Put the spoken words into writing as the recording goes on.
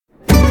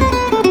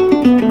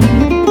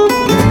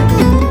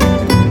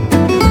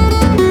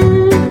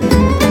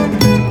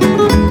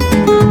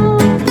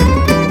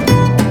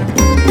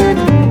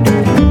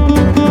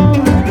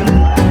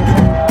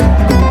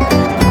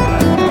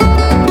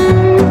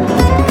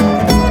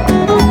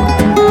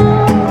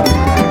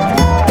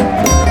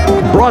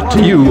brought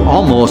to you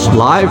almost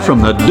live from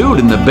the Dude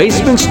in the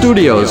Basement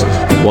Studios.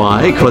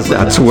 Why? Because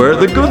that's where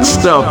the good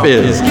stuff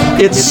is.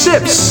 It's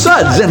Sips,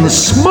 Suds, and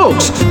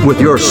Smokes with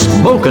your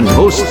smoking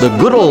hosts, the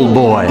good old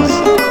boys.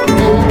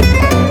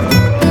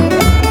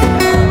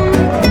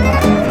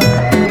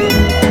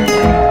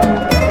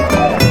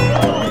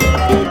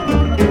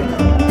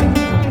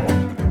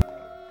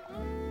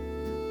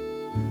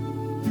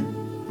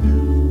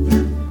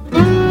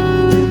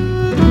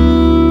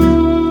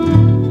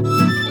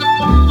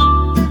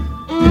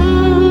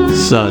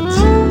 Suds,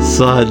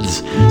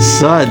 suds,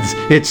 suds.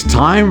 It's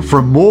time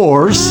for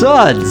more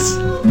suds.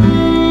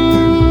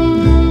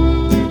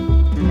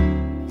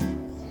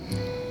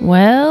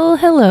 Well,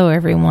 hello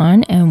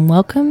everyone, and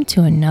welcome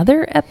to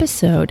another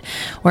episode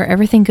where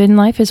everything good in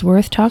life is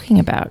worth talking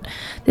about.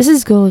 This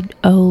is good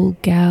old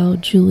gal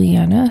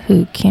Juliana,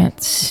 who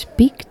can't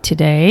speak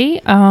today,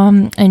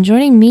 and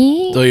joining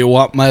me... Do you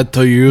want me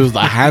to use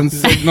the hand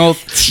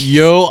signals?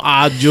 You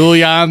are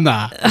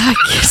Juliana. I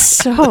guess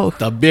so.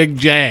 The big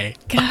J.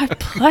 God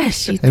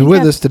bless you. And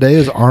with us today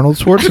is Arnold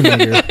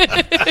Schwarzenegger.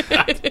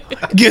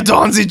 Get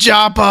on the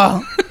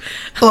chopper.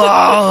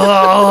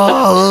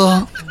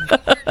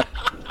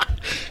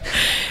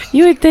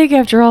 You would think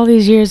after all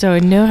these years I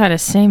would know how to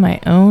say my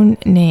own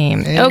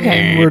name. And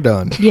okay. we're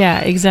done.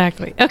 Yeah,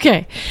 exactly.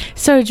 Okay.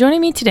 So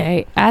joining me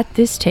today at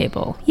this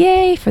table,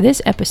 yay, for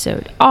this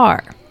episode,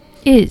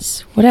 is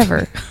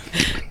whatever.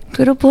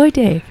 Good old boy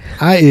Dave.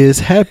 I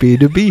is happy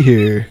to be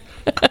here.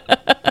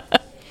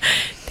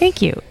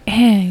 Thank you.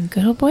 And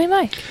good old boy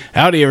Mike.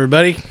 Howdy,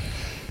 everybody.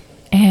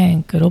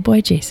 And good old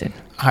boy Jason.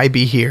 I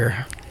be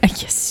here.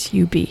 Yes,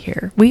 you be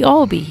here. We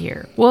all be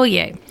here. Well,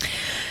 yay.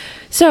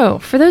 So,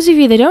 for those of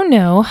you that don't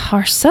know,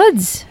 our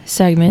Suds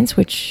segments,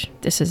 which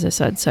this is a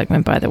Suds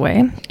segment, by the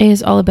way,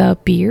 is all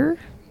about beer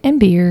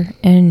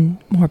and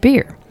more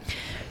beer.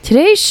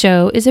 Today's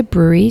show is a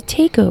brewery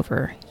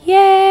takeover.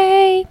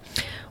 Yay!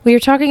 We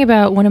are talking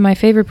about one of my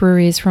favorite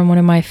breweries from one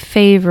of my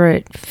favorite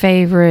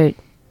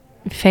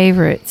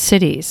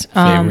cities.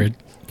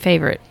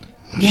 Favorite.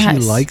 Yes.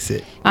 She likes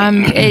it.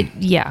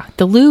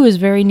 The Lou is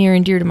very near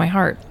and dear to my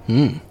heart.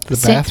 The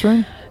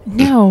bathroom?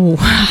 No.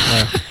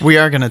 We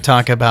are going to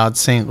talk about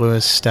St.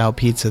 Louis style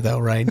pizza, though,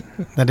 right?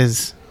 That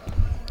is...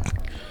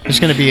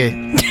 There's going to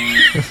be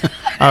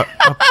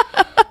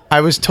I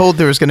was told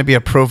there was going to be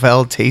a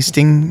Provel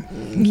tasting.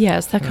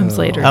 Yes, that comes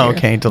later. Oh,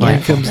 okay.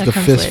 Delightful. Here comes the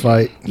fist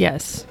fight.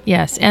 Yes,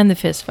 and the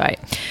fist fight.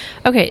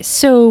 Okay,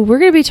 so we're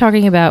going to be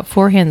talking about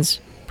Four Hands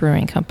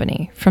Brewing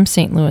Company from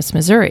St. Louis,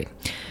 Missouri.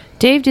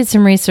 Dave did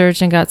some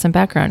research and got some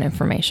background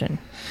information.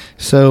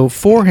 So,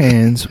 Four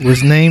Hands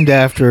was named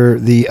after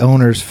the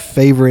owner's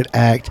favorite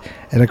act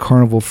at a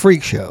carnival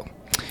freak show.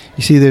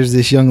 You see, there's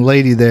this young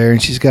lady there,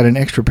 and she's got an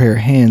extra pair of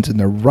hands, and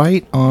they're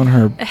right on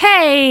her...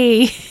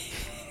 Hey!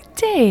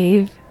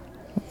 Dave.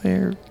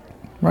 They're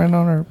right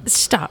on her...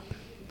 Stop.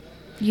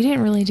 You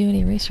didn't really do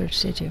any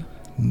research, did you?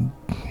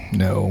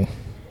 No.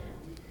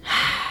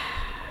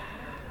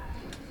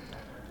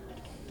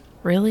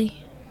 Really?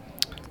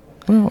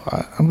 Well,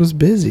 I was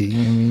busy.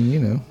 I mean, you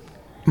know.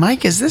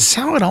 Mike, is this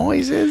how it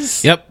always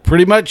is? Yep,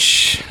 pretty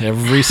much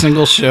every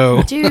single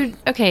show. Dude,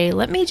 okay,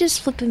 let me just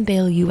flip and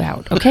bail you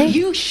out, okay?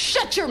 You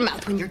shut your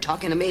mouth when you're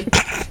talking to me.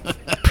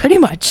 Pretty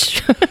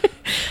much.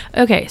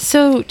 Okay,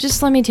 so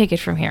just let me take it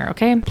from here,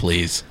 okay?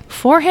 Please.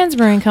 Four Hands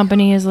Brewing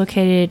Company is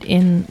located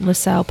in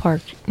LaSalle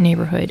Park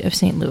neighborhood of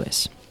St.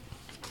 Louis.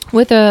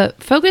 With a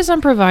focus on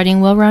providing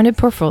well-rounded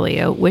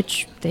portfolio,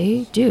 which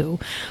they do,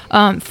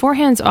 Four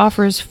Hands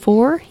offers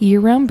 4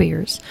 year-round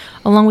beers,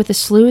 along with a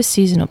slew of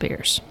seasonal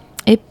beers.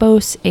 It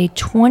boasts a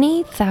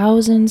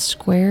 20,000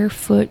 square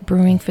foot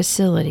brewing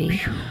facility.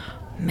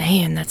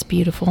 Man, that's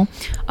beautiful.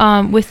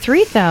 With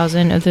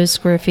 3,000 of those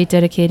square feet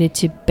dedicated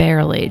to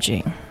barrel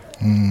aging.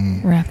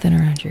 Wrap that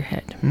around your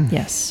head.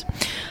 Yes.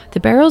 The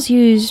barrels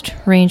used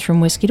range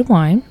from whiskey to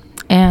wine,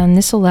 and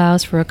this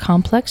allows for a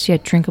complex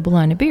yet drinkable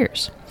line of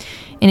beers.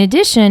 In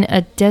addition,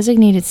 a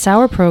designated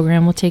sour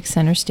program will take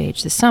center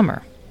stage this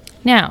summer.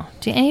 Now,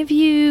 do any of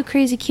you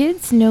crazy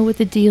kids know what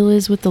the deal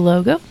is with the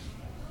logo?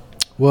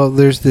 Well,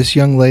 there's this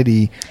young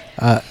lady...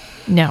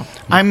 No.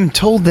 I'm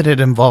told that it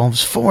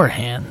involves 4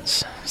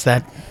 hands. Is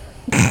that...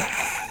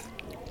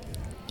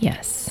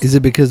 Yes. Is it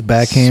because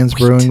Backhands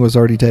Brewing was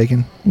already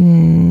taken?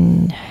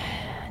 No.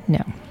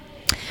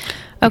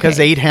 Because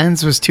Okay. 8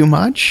 hands was too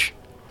much?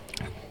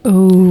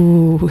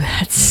 Oh,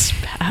 that's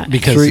bad.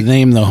 Because the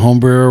name of the home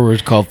brewer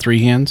was called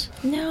Three Hands,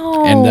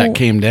 No. and that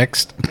came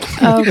next.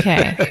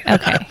 Okay.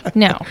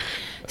 No.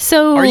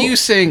 So... Are you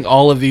saying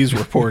all of these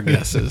were poor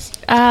guesses?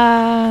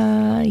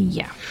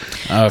 Yeah.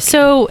 Okay.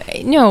 So,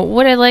 no,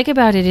 what I like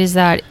about it is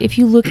that if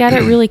you look at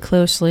it really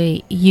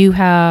closely, you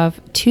have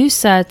 2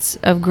 sets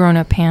of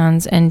grown-up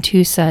hands and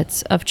 2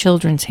 sets of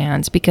children's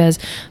hands, because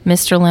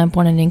Mr. Lamp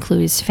wanted to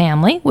include his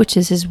family, which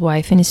is his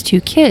wife and his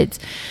 2 kids.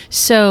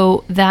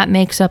 So that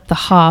makes up the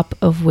hop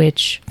of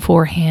which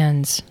Four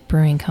Hands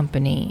Brewing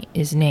Company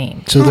is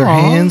named. So their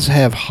hands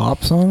have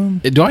hops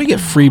on them? Do I get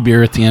free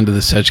beer at the end of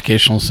this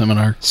educational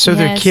seminar? So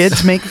their Yes.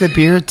 kids make the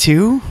beer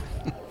too?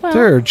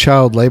 There are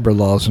child labor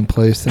laws in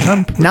place. That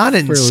I'm Not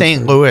in fairly St.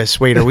 sure. Louis.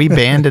 Wait, are we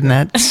banned in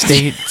that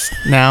state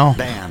now?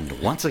 Banned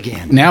once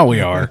again. Now we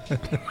are.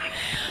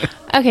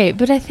 Okay,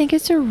 but I think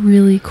it's a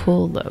really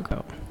cool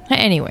logo.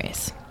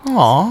 Anyways,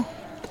 Aw.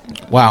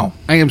 Wow.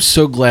 I am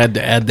so glad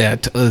to add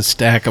that to a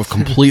stack of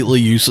completely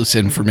useless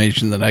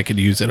information that I could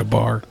use at a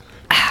bar.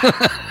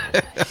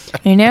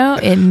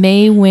 it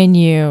may win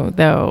you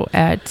though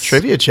at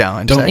Trivia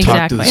challenge. Don't That-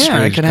 talk to the Exactly. Yeah,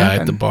 strange that could guy at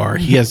happen. the bar.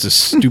 He has this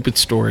stupid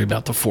story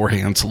about the Four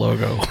Hands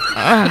logo.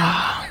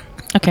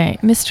 Okay,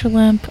 Mr.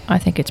 Limp, I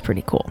think it's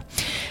pretty cool.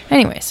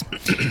 Anyways,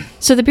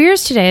 so the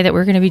beers today that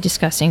we're going to be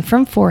discussing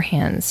from Four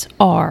Hands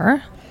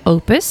are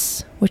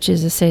Opus, which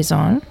is a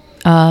Saison,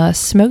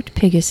 Smoked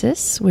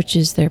Pegasus, which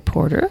is their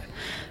porter,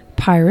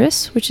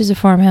 Pyrus, which is a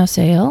farmhouse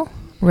ale,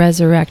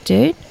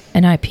 Resurrected,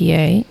 an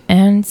IPA,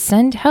 and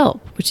Send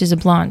Help, which is a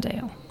blonde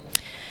ale.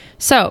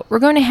 So we're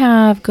going to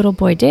have good old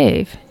boy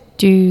Dave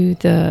do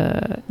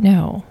the...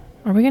 No.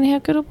 Are we going to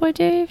have good old boy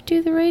Dave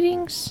do the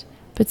ratings?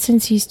 But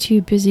since he's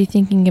too busy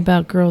thinking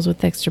about girls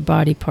with extra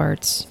body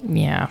parts,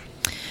 yeah.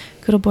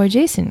 Good old boy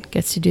Jason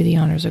gets to do the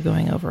honors of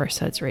going over our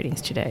suds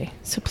ratings today.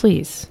 So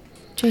please,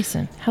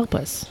 Jason, help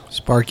us.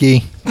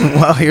 Sparky.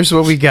 Well, here's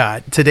what we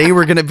got. Today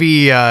we're going to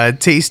be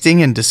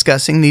tasting and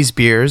discussing these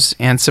beers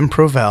and some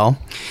Provel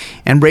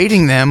and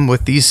rating them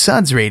with these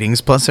suds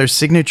ratings plus our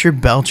signature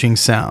belching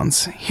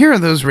sounds. Here are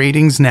those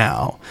ratings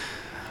now.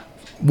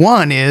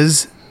 1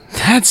 is,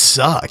 that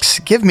sucks.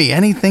 Give me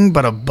anything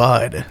but a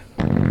bud.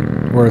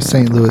 Or a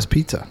St. Louis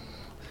pizza.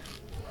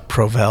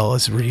 Provel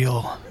is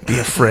real. Be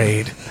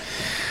afraid.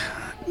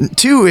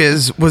 2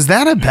 is, was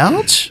that a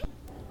belch?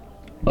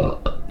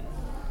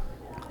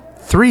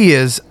 3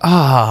 is,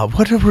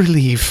 what a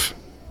relief.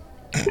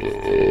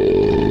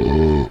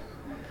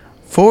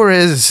 4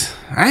 is,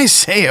 I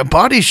say, a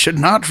body should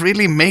not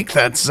really make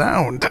that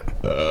sound.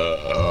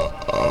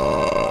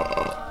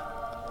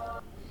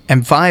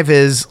 And 5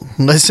 is,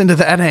 listen to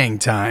that hang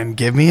time,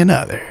 give me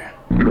another.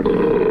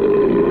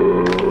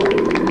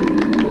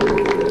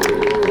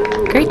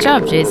 Great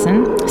job,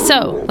 Jason.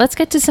 So let's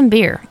get to some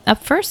beer.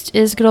 Up first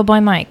is good old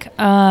boy Mike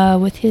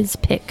with his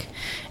pick,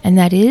 and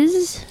that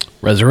is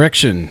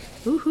Resurrection.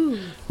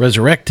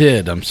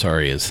 Resurrected,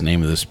 is the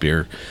name of this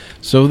beer.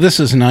 So this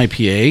is an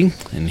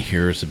IPA, and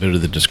here's a bit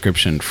of the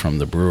description from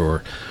the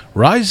brewer.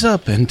 Rise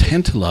up and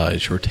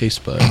tantalize your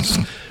taste buds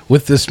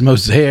with this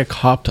mosaic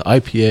hopped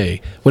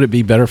IPA. Would it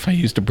be better if I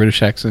used a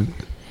British accent?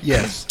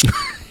 Yes.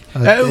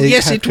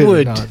 It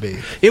would. Not be.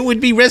 It would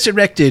be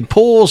resurrected.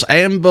 Pause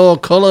amber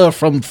color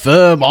from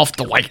firm off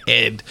the white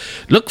head.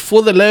 Look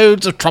for the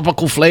loads of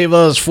tropical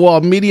flavors for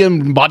a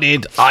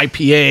medium-bodied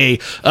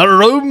IPA.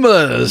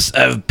 Aromas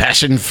of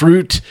passion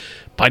fruit,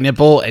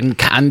 pineapple, and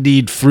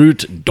candied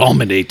fruit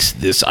dominate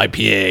this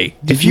IPA.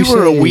 If you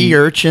were a wee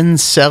urchin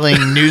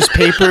selling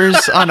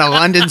newspapers on a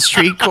London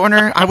street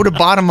corner, I would have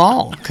bought them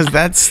all, because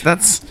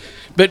that's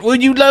But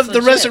would you love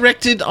the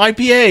resurrected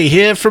IPA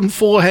here from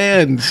Four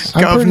Hands?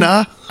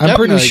 governor. I'm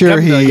pretty Governor,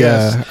 sure he.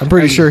 yes. I'm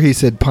pretty sure he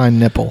said pine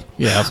nipple.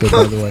 Yeah. So,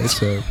 by the way,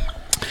 so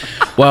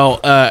Well,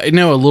 I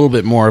know a little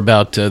bit more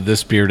about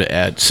this beer to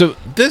add. So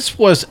this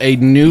was a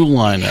new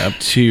lineup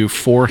to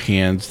Four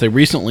Hands. They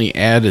recently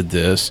added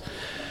this.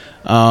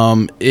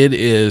 It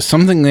is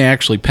something they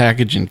actually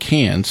package in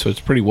cans, so it's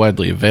pretty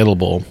widely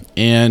available.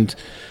 And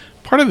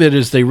part of it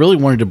is they really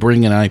wanted to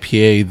bring an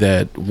IPA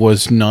that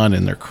was not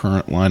in their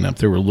current lineup.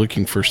 They were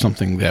looking for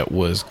something that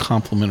was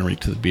complementary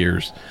to the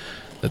beers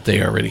that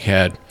they already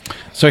had.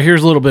 So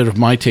here's a little bit of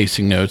my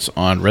tasting notes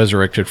on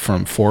Resurrected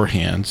from Four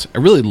Hands. I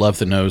really love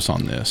the nose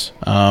on this.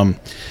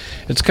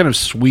 It's kind of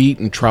sweet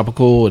and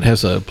tropical. It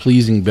has a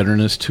pleasing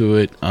bitterness to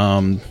it.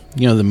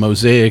 The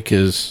mosaic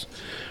is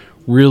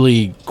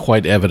really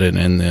quite evident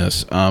in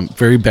this.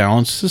 Very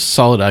balanced. This is a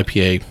solid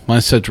IPA. My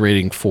suds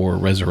rating for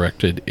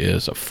Resurrected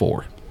is a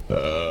 4.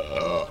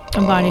 a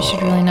body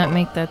should really not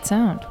make that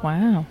sound.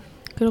 Wow.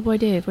 Good old boy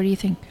Dave, what do you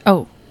think?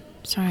 Oh,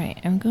 sorry,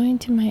 I'm going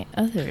to my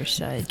other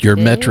side. Your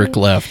today. metric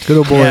left. good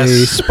old boy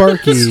Yes.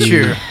 Sparky. It's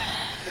true.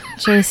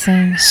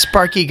 Jason.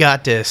 Sparky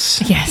got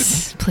this.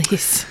 Yes,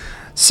 please.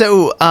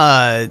 So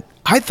I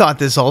thought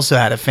this also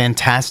had a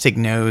fantastic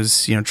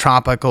nose,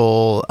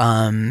 tropical,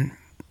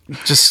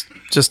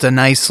 just a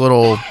nice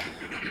little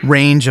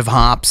range of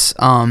hops.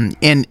 And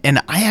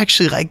I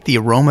actually like the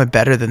aroma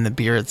better than the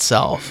beer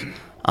itself.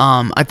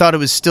 I thought it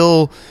was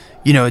still,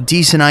 a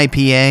decent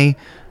IPA.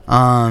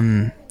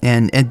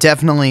 And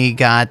definitely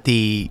got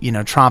the,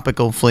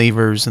 tropical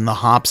flavors and the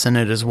hops in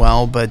it as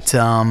well. But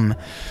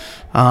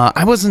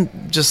I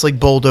wasn't just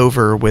bowled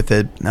over with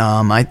it.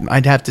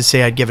 I'd have to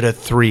say I'd give it a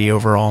 3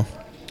 overall.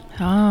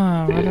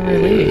 Oh, what a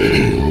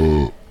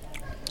relief.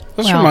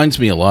 This Well- reminds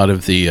me a lot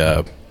of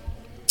the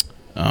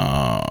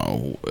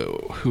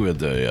who had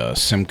the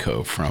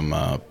Simcoe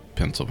from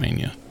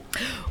Pennsylvania.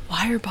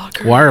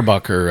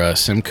 Weyerbacher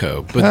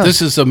Simcoe. But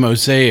this is a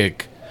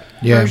mosaic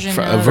Yeah. Version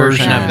a of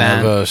version that.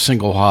 of a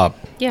single hop,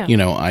 Yeah.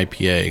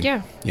 IPA.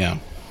 Yeah. Yeah.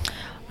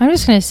 I'm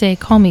just going to say,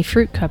 call me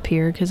Fruit Cup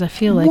here because I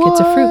feel like it's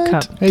a fruit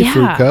cup. Hey,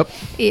 Fruit Cup.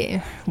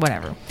 Yeah,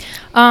 whatever.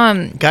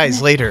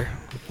 Guys, later,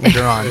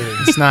 later on.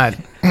 It's not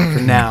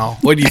for now.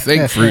 What do you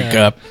think, Fruit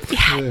Cup?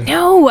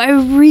 No, I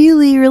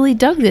really, really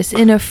dug this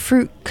in a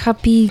fruit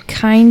cuppy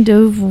kind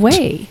of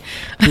way.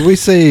 Can we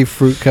say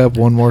fruit cup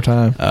one more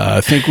time?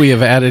 I think we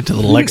have added to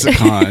the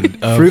lexicon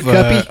of, Fruit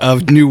cuppy?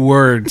 of new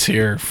words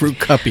here. Fruit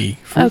cuppy.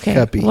 Okay.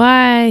 cuppy.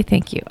 Why?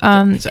 Thank you.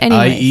 Is it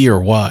I-E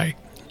or Y?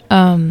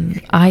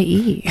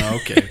 I.E.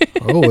 Okay.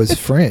 Oh, it's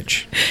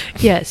French.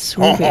 Yes,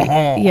 we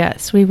wait.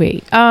 Yes, we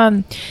wait.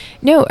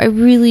 No, I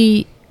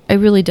really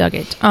dug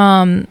it.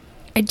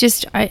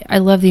 I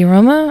love the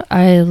aroma.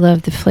 I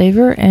love the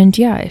flavor, and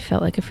yeah, it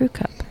felt like a fruit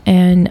cup.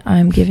 And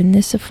I'm giving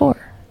this a 4.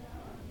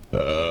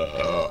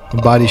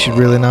 The body should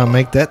really not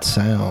make that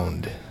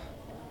sound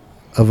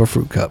of a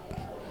fruit cup.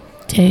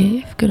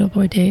 Dave, good old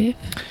boy Dave.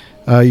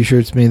 You sure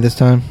it's me this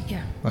time?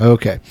 Yeah.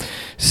 Okay.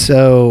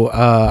 So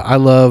I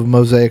love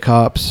Mosaic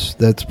hops.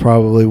 That's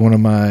probably one of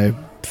my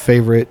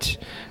favorite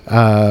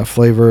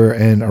flavor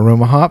and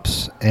aroma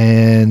hops.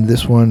 And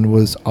this one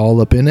was all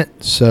up in it.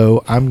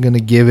 So I'm going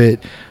to give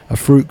it a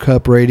fruit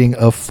cup rating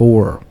of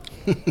 4.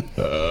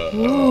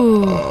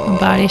 Ooh, my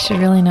body should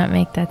really not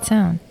make that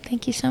sound.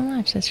 Thank you so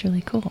much. That's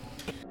really cool.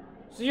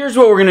 So here's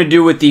what we're going to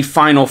do with the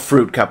final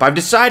fruit cup. I've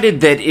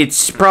decided that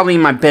it's probably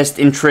in my best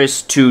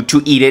interest to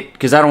eat it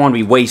because I don't want to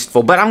be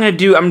wasteful, but I'm going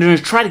to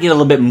try to get a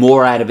little bit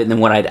more out of it than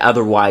what I'd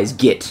otherwise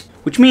get,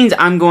 which means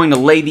I'm going to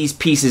lay these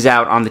pieces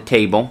out on the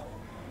table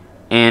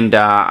and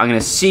I'm going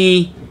to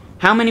see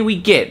how many we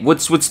get.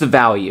 What's the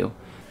value?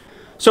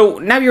 So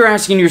now you're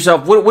asking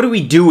yourself, what do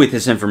we do with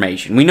this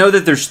information? We know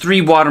that there's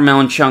 3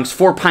 watermelon chunks,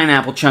 4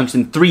 pineapple chunks,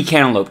 and 3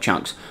 cantaloupe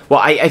chunks. Well,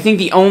 I think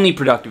the only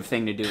productive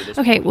thing to do with this...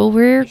 Okay, well,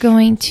 we're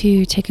going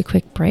to take a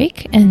quick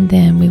break, and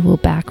then we will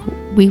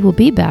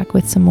be back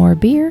with some more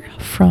beer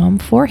from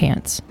Four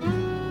Hands.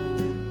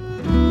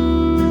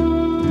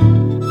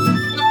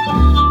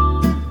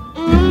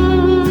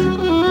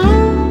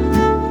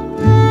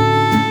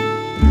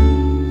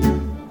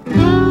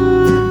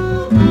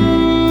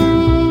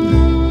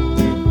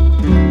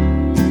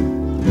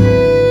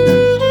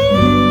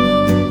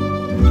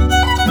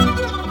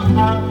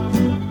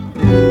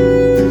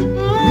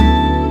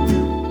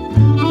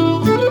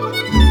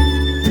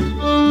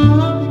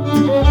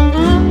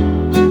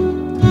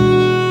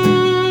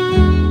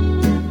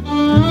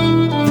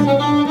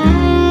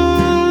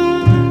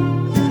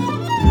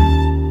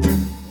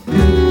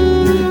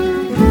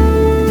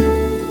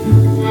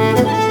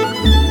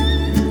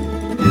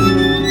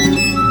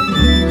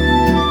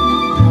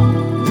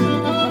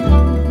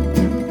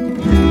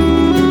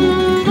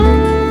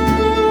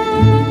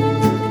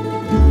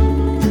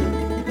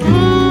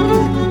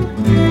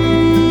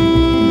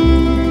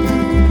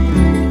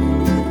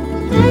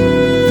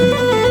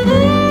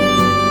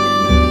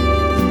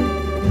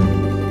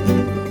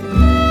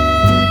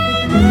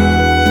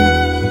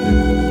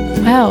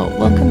 Well,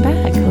 welcome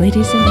back,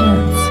 ladies and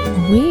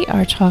gents. We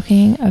are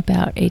talking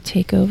about a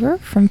takeover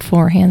from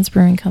Four Hands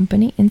Brewing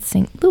Company in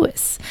St.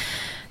 Louis.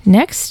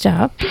 Next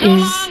up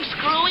is...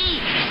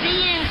 Screwy!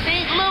 See you in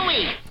St.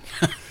 Louis!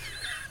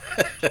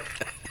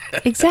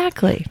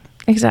 Exactly.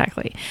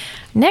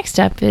 Next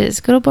up is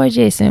good old boy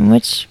Jason.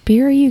 Which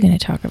beer are you going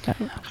to talk about?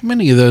 How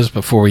many of those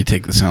before we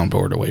take the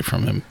soundboard away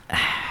from him?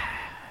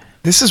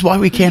 This is why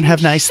we can't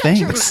have nice Shut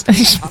your things. mouth when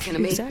you're talking to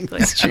me. Exactly.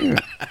 It's true.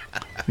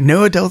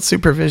 No adult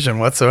supervision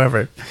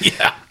whatsoever.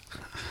 Yeah.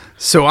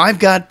 So I've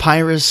got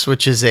Pyrus,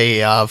 which is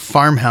a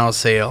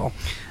farmhouse ale.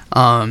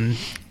 And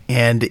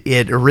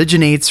it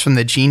originates from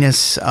the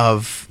genus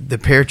of the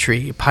pear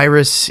tree.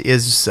 Pyrus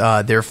is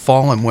their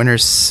fall and winter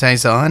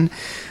saison,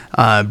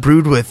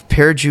 brewed with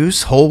pear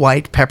juice, whole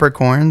white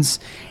peppercorns,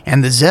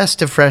 and the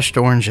zest of fresh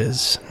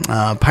oranges.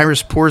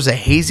 Pyrus pours a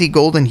hazy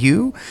golden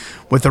hue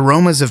with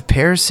aromas of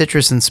pear,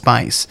 citrus, and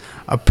spice,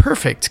 a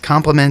perfect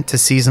complement to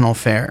seasonal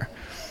fare.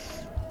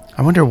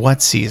 I wonder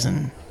what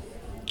season.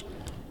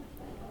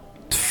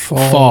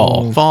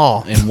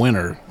 Fall. And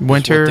winter. That's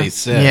Winter. what they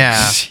said.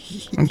 Yeah.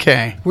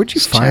 Okay. Where'd you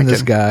Just find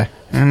this checking. guy?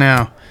 I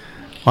know.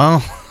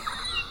 Well,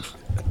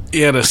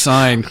 He had a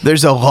sign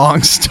there's a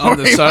long story. on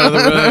the side of the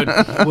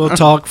road. We'll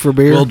talk for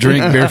beer. We'll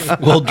drink beer.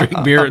 We'll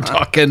drink beer and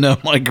talk in a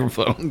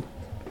microphone.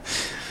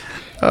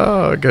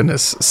 Oh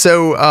goodness.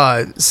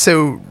 So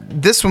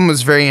this one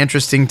was very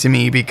interesting to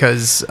me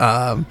because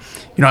I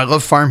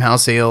love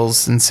farmhouse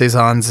ales and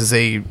saisons as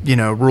a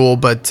rule,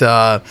 but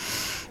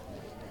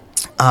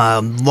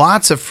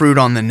lots of fruit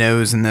on the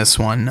nose in this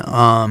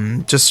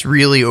one. Just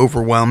really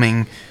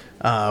overwhelming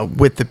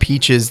with the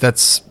peaches.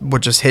 That's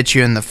what just hits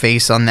you in the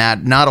face on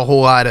that. Not a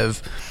whole lot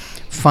of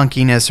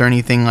funkiness or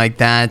anything like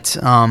that.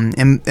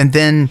 And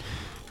then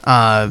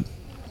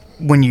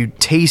when you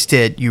taste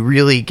it, you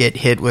really get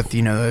hit with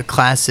the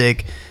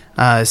classic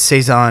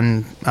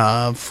saison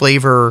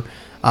flavor.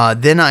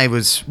 Then I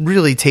was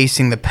really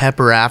tasting the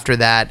pepper after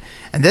that,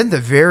 and then the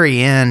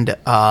very end,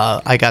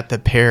 I got the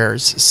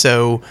pears.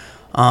 So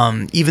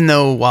even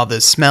though while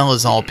the smell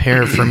is all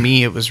pear, for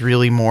me it was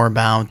really more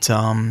about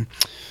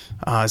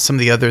some of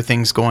the other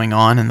things going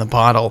on in the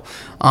bottle.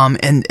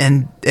 And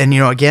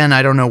again,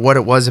 I don't know what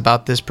it was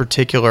about this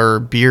particular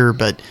beer,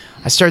 but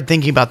I started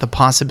thinking about the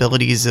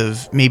possibilities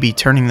of maybe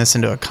turning this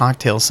into a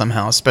cocktail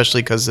somehow,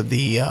 especially because of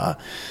the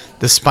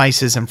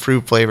spices and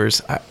fruit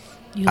flavors.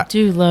 You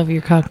do love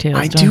your cocktails.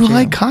 I don't do you?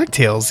 like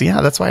cocktails. Yeah,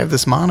 that's why I have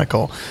this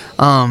monocle.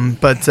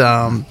 But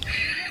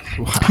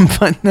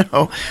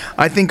no,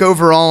 I think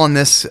overall on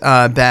this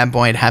bad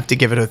boy, I'd have to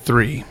give it a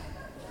 3.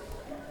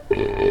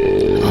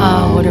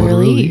 Oh, what a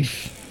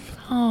relief.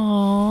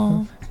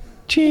 Oh.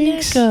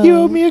 Jinx, Nico. you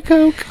owe me a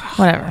Coke.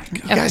 Whatever.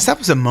 Guys, that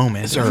was a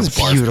moment. It was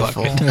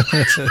beautiful.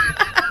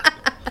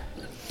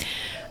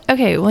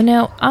 Okay, well,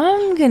 now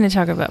I'm going to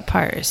talk about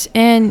Pyrus.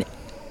 And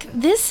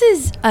this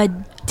is a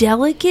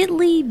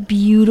delicately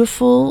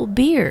beautiful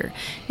beer,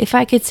 if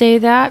I could say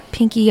that.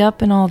 Pinky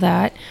up and all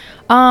that.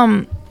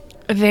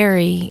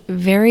 Very,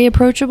 very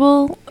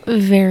approachable,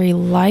 very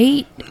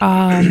light,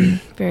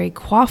 very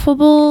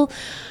quaffable.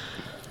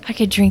 I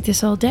could drink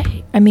this all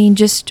day. I mean,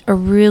 just a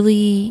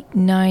really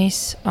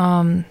nice,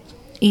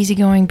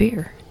 easygoing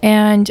beer.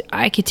 And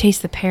I could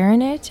taste the pear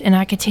in it, and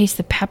I could taste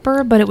the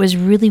pepper, but it was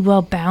really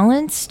well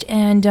balanced.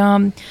 And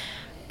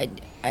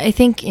I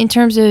think in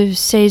terms of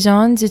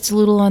saisons, it's a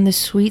little on the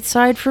sweet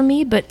side for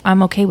me, but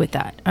I'm okay with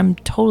that. I'm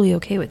totally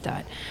okay with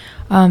that.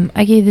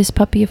 I gave this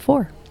puppy a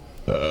 4.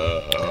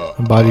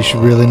 My body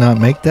should really not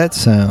make that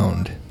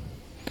sound.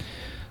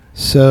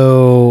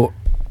 So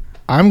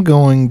I'm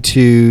going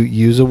to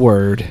use a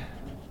word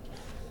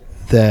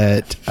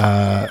that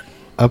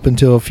up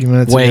until a few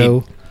minutes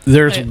ago.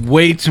 There's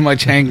way too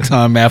much hang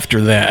time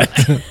after that.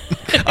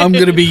 I'm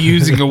going to be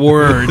using a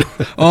word.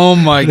 Oh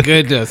my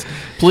goodness!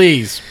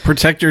 Please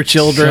protect your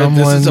children.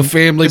 This is a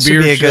family this beer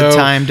would be a show. good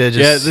time to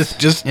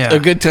a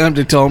good time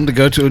to tell them to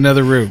go to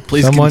another room.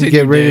 Please Someone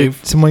continue, get ready.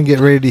 Dave. Someone get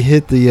ready to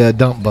hit the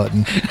dump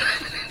button.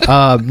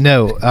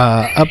 No.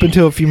 Up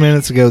until a few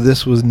minutes ago,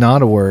 this was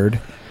not a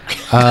word.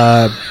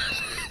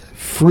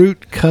 Fruit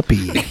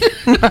cuppy.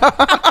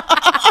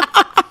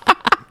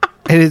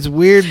 And it's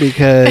weird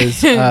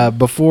because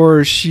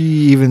before she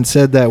even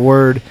said that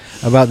word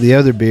about the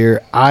other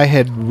beer, I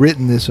had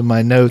written this in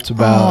my notes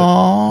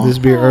about this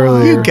beer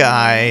earlier. You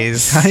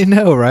guys. I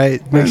know, right?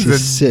 Makes you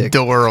This is sick.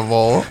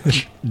 adorable.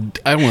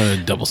 I want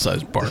a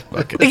double-sized bark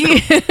bucket.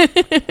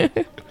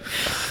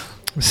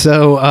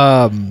 So,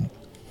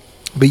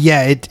 but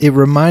yeah, it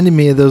reminded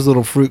me of those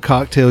little fruit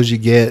cocktails you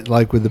get,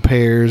 like with the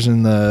pears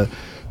and the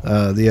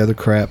other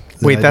crap.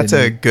 Wait, that's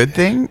a good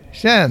thing?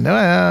 Yeah, no,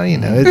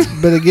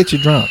 but it gets you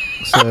drunk.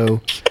 So,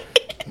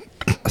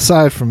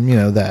 aside from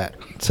that,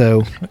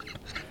 so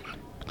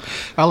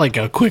I like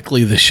how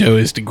quickly the show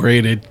is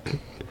degraded.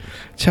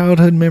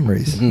 childhood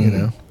memories,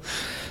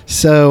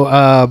 So,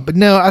 but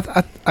no,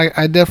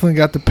 I definitely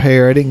got the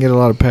pear. I didn't get a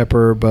lot of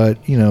pepper, but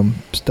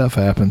stuff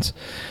happens.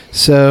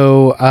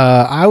 So,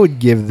 I would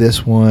give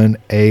this one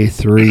a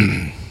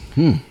 3.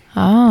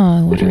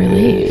 Ah, what a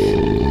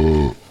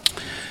relief.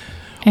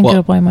 And Well-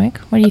 good boy, Mike.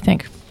 What do you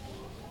think?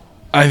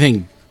 I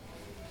think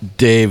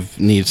Dave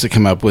needs to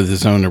come up with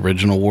his own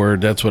original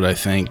word. That's what I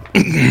think.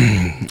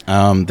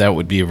 That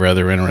would be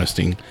rather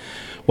interesting.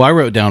 Well, I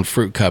wrote down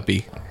fruit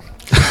cuppy.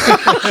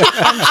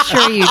 I'm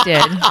sure you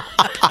did.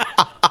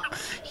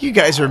 You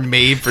guys are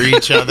made for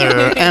each other.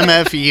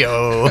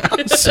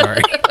 MFEO.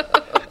 Sorry.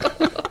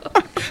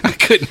 I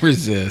couldn't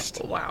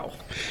resist. Wow.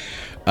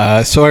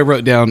 So I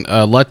wrote down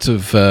lots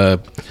of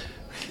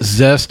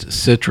zest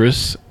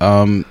citrus.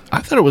 I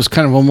thought it was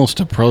kind of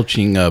almost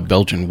approaching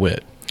Belgian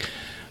wit.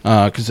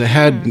 Because it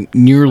had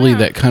nearly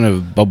that kind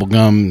of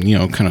bubblegum,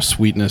 kind of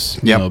sweetness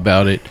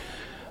about it.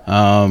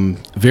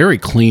 Very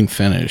clean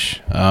finish.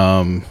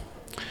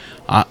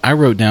 I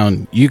wrote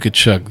down, you could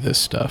chug this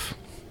stuff.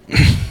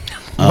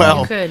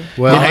 Well, Good.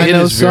 Well, Yeah, I it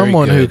know is very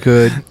someone who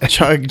good. could.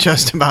 chug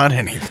just about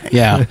anything.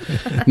 Yeah.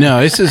 No,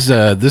 this is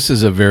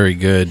a very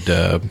good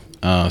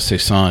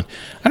saison.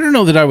 I don't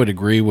know that I would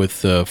agree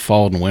with the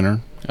fall and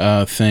winter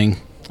thing.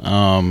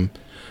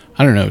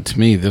 I don't know. To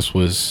me, this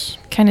was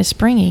Kind of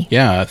springy.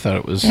 I thought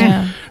it was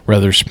Yeah.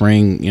 rather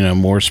spring.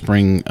 More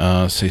spring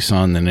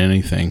saison than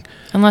anything.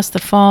 Unless the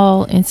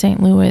fall in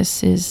St.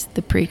 Louis is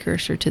the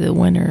precursor to the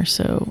winter.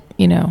 So,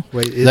 Wait,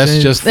 That's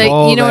isn't just- Like,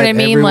 fall you know what that I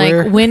mean?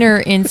 everywhere? Like winter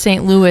in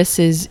St. Louis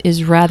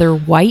is rather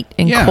white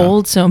and Yeah.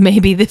 cold. So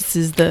maybe this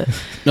is the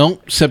No,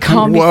 September.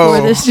 calm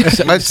before this.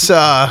 Let's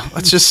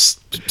just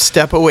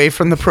step away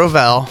from the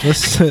Provel.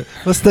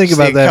 Let's think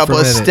about Take that a couple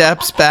for a of minute.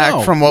 steps back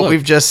No, from what look,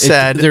 we've just it-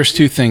 said. There's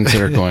two things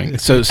that are going.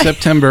 So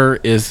September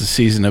is the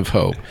season of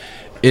hope.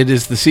 It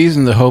is the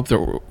season of hope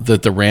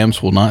that the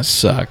Rams will not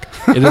suck.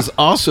 It is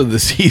also the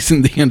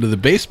season, the end of the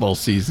baseball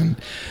season,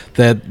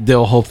 that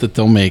they'll hope that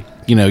they'll make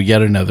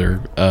yet another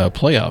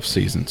playoff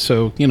season.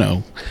 So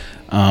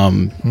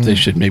they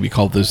should maybe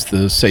call this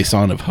the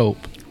saison of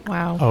hope.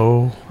 Wow.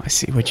 Oh, I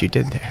see what you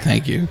did there.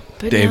 Thank you,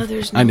 But Dave. now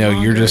there's I no know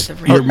you're longer just. the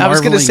Rams. You're I was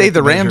going to marveling say at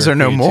the Rams measure are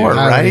no for you, more, too.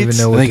 I don't right? even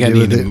know I what think to I do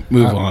need with to it.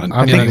 move on. I'm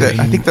I think not even-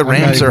 the I'm not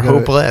Rams even are gonna-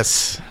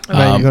 hopeless. I'm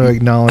not even going to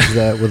acknowledge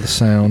that with a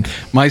sound.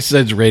 My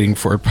Zed's rating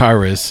for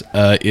Pyrus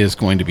is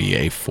going to be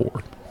a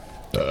 4.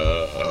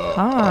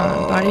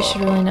 Body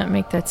should really not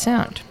make that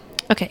sound.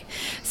 Okay,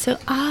 so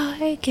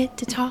I get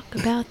to talk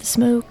about the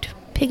smoked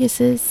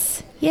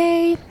Pegasus.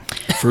 Yay!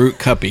 Fruit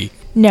cuppy.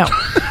 No.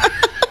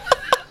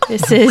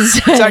 This is...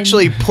 It's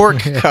actually pork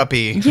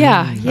cuppy.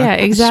 Yeah,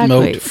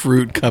 exactly. Smoked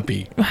fruit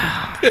cuppy.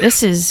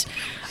 This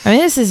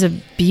is a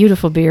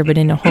beautiful beer, but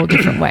in a whole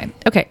different way.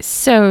 Okay,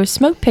 so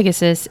Smoked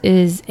Pegasus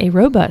is a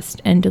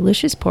robust and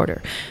delicious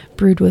porter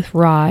brewed with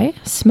rye,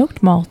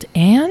 smoked malt,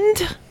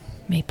 and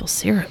maple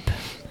syrup.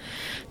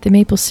 The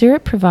maple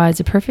syrup provides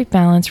a perfect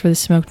balance for the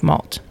smoked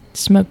malt.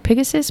 Smoked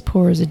Pegasus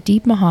pours a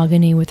deep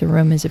mahogany with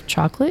aromas of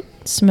chocolate,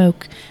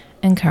 smoke,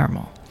 and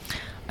caramel.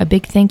 A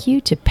big thank you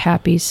to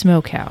Pappy's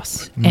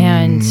Smokehouse.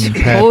 And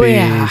oh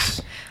yeah,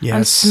 Yes.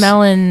 I'm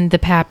smelling the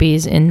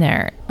Pappy's in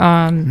there.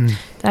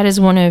 That is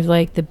one of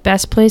like the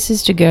best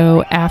places to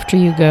go after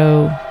you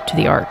go to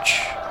the Arch.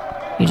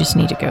 You just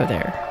need to go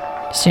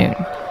there soon,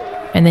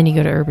 and then you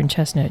go to Urban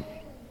Chestnut.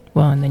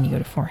 Well, and then you go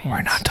to Four Hands.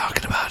 We're not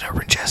talking about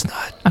Urban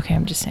Chestnut. Okay,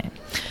 I'm just saying.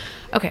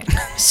 Okay,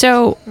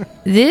 so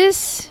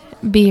this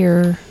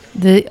beer,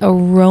 the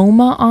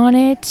aroma on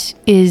it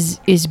is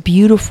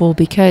beautiful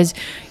because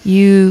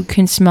you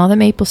can smell the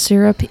maple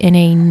syrup in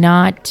a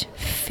not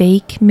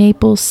fake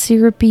maple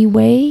syrupy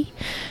way,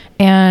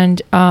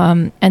 and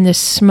the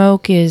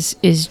smoke is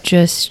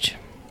just,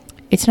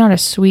 it's not a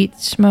sweet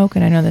smoke,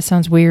 and I know that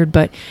sounds weird,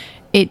 but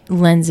it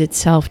lends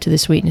itself to the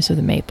sweetness of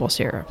the maple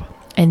syrup.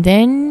 And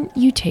then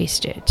you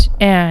taste it,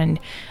 and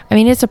I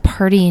mean, it's a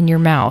party in your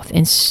mouth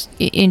in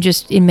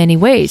many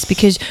ways,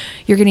 because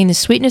you're getting the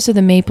sweetness of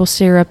the maple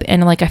syrup,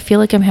 and like I feel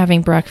like I'm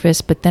having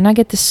breakfast, but then I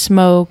get the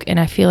smoke, and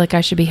I feel like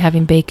I should be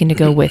having bacon to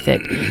go with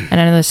it.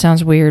 And I know that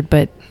sounds weird,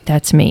 but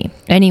that's me.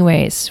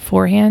 Anyways,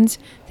 Four Hands,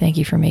 thank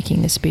you for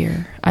making this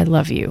beer. I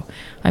love you.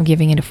 I'm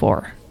giving it a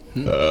 4.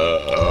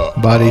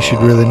 Body should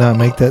really not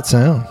make that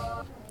sound.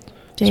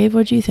 Dave,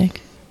 what do you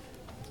think?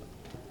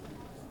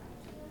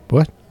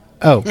 What?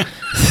 Oh.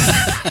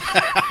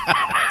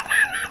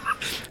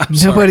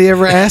 Nobody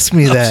ever asked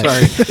me that.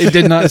 Sorry, it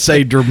did not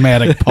say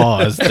dramatic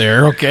pause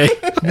there. Okay,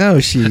 No,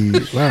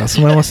 wow,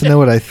 somebody wants to know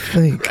what I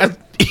think.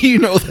 you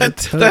know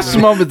that's the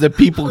moment that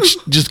people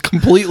just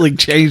completely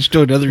change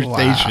to another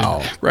station.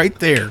 Right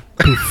there.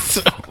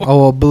 Oh,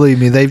 well, believe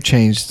me, they've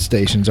changed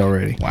stations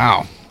already.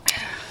 Wow.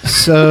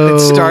 So It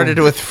started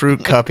with fruit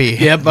cuppy.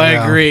 Yep, I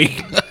Yeah. agree.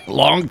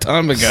 Long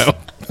time ago.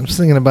 I was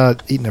thinking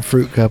about eating a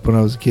fruit cup when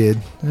I was a kid.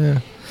 Yeah.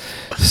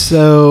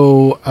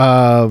 So,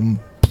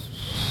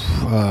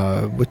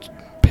 which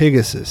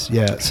Pegasus?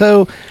 Yeah.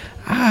 So,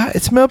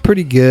 it smelled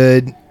pretty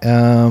good.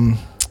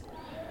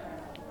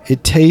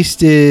 It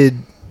tasted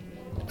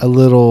a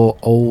little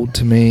old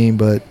to me,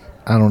 but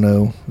I don't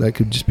know. That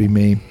could just be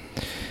me.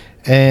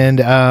 And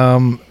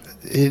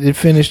it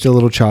finished a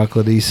little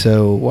chocolatey.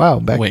 So, wow.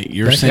 Wait,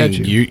 you're back saying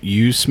at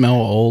you smell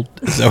old?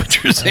 Is that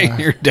what you're saying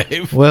here,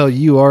 Dave? Well,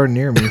 you are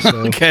near me,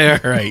 so Okay, all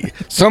right.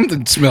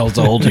 Something smells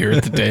old here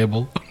at the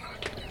table.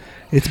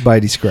 it's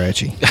bitey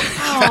scratchy.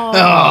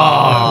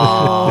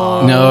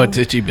 No, it's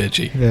itchy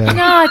bitchy. Yeah.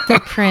 Not the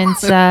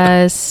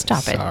princess.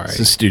 Stop it. It's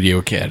a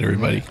studio cat,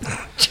 everybody.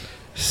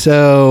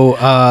 So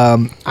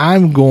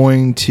I'm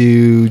going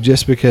to,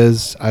 just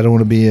because I don't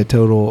want to be a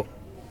total,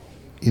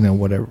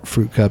 whatever,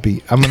 fruit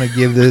cuppy, I'm going to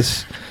give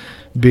this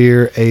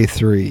beer a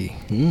 3.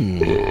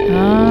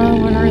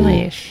 Oh, what a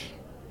relief.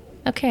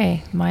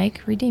 Okay,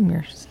 Mike, redeem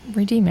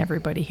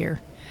everybody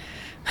here.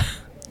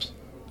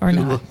 Or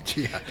not.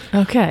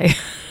 Okay.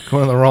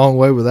 Going the wrong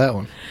way with that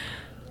one.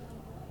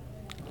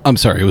 I'm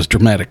sorry, it was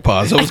dramatic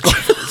pause. I was going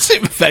for the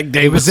same effect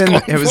Dave was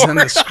going It was in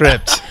the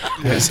script.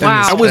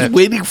 Wow. I was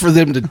waiting for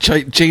them to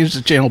change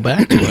the channel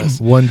back to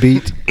us. 1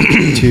 beat,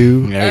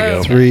 2, There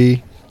you go.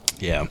 3.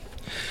 Yeah.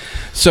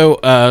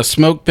 So,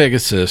 Smoked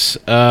Pegasus.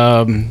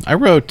 I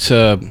wrote,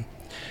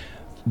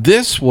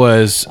 this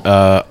was,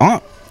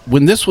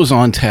 when this was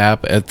on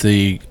tap at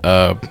the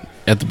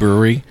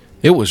brewery,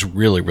 it was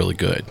really, really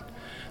good.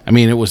 I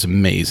mean, it was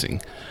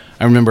amazing.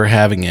 I remember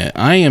having it.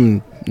 I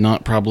am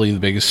not probably the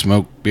biggest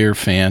smoked beer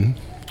fan,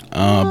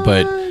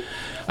 but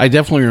I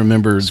definitely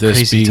remember this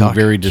crazy being talk.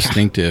 very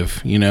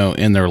distinctive, in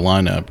their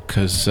lineup,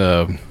 because,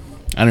 I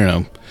don't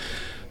know,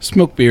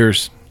 smoked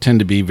beers tend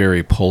to be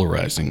very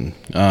polarizing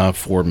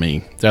for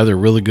me. They're either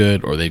really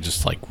good or they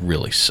just,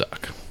 really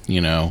suck,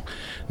 There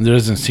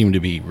doesn't seem to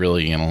be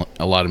really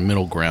a lot of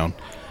middle ground.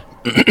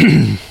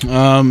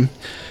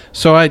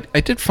 So I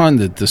did find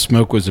that the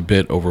smoke was a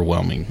bit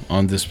overwhelming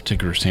on this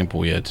particular sample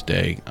we had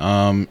today.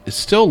 It's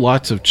still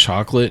lots of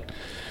chocolate,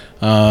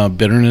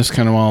 bitterness,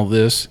 kind of all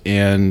this,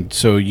 and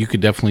so you could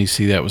definitely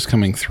see that was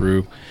coming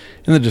through.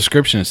 In the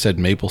description, it said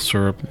maple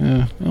syrup.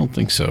 I don't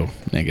think so.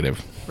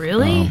 Negative.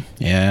 Really?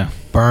 Yeah,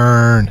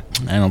 Burn.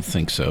 I don't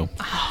think so.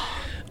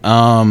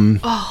 I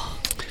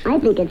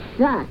think it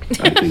sucks.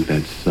 I think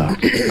that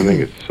sucks. I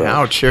think it sucks.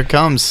 Ouch, here it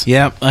comes.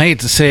 Yeah, I hate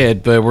to say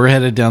it, but we're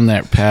headed down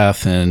that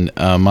path, and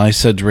my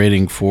suds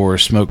rating for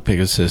Smoked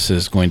Pegasus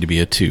is going to be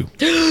a 2.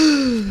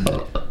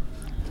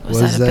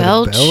 Was that a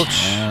belch?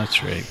 Yeah,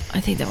 that's right.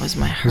 I think that was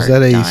my heart Was that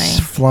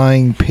dying.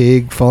 flying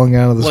pig falling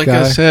out of the Like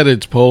sky? I said,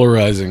 it's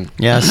polarizing.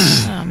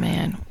 Yes. Oh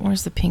man, we're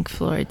Where's the Pink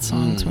Floyd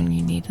songs when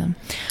you need them?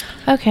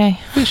 Okay.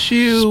 Wish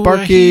you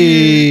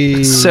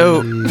Sparky.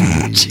 So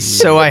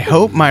I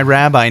hope my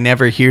rabbi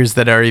never hears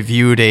that I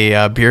reviewed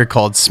a beer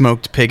called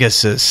Smoked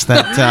Pegasus.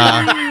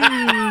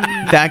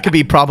 That could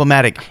be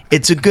problematic.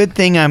 It's a good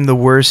thing I'm the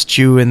worst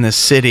Jew in the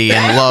city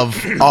and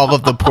love all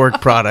of the pork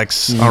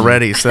products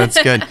already, so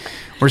that's good.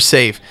 We're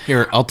safe.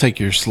 Here, I'll take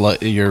your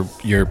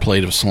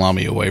plate of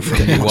salami away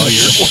from you while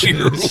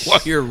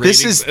you're reading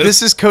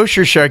This is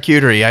kosher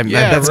charcuterie.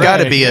 That's got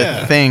to be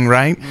a thing,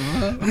 right?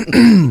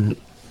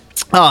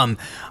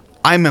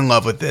 I'm in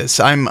love with this.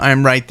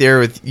 I'm right there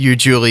with you,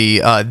 Julie.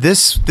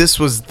 This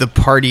was the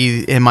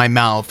party in my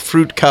mouth.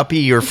 Fruit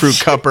cuppy or fruit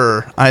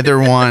cupper, either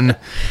one.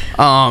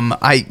 On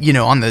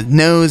the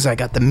nose, I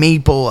got the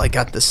maple, I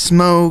got the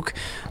smoke.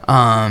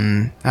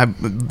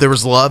 There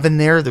was love in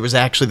there. There was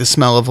actually the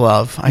smell of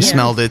love. I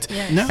smelled it.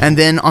 Yes. And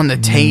then on the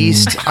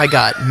taste, I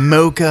got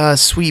mocha,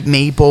 sweet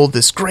maple,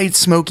 this great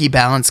smoky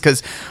balance,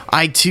 because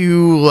I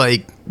too,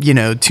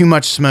 too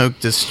much smoke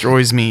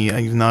destroys me,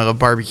 even though I love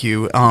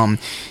barbecue.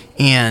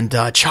 And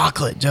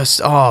chocolate,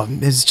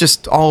 it's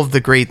just all of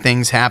the great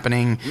things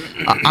happening.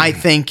 I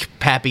think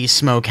Pappy's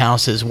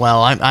Smokehouse as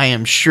well. I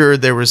am sure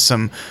there was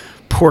some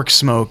pork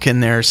smoke in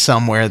there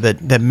somewhere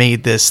that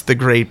made this the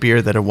great beer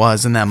that it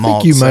was in that malt.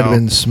 I think you might have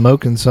been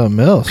smoking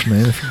something else,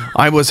 man.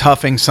 I was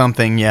huffing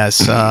something, yes.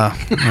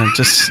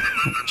 Just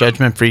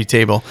judgment-free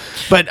table.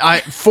 But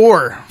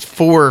four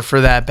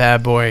for that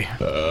bad boy.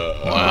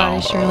 Wow. Why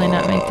surely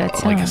not make that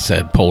sound? Like I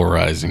said,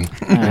 polarizing.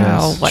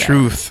 Oh, whatever.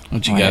 Truth. Why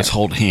don't you guys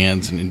hold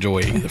hands and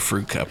enjoy the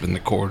fruit cup in the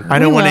corner? I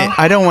don't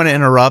want to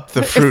interrupt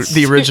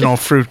the original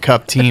fruit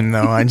cup team,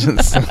 though. I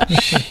just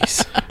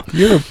jeez.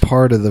 You're a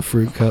part of the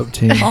fruit cup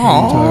team. What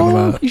are you talking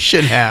about? You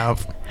should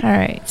have. All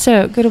right.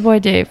 So, good old boy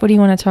Dave, what do you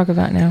want to talk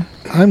about now?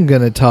 I'm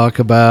going to talk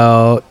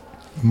about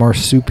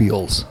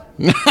marsupials.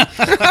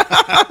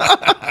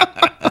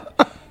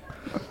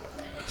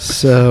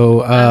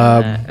 So,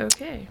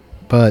 okay.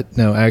 but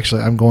no,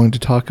 actually, I'm going to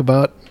talk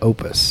about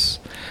Opus.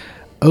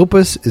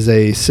 Opus is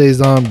a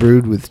saison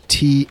brewed with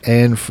tea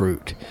and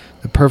fruit.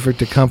 The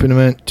perfect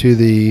accompaniment to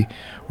the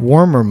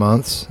warmer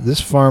months,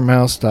 this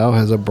farmhouse style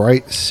has a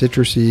bright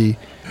citrusy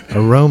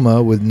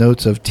aroma with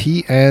notes of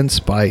tea and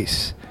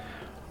spice.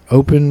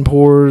 Opus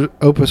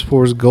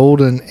pours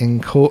golden in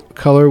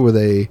color with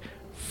a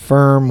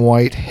firm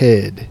white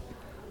head.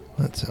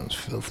 That sounds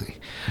filthy.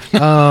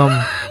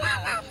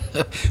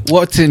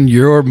 What's in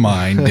your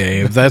mind,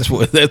 Dave? That's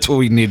what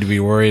we need to be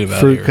worried about.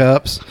 Fruit here.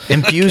 cups.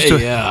 Infused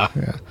with Yeah.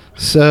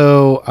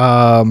 So,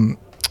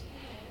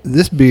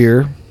 this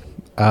beer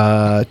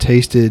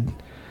tasted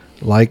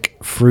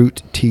like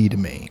fruit tea to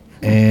me.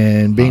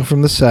 And being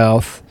from the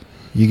South,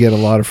 you get a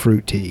lot of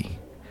fruit tea.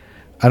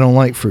 I don't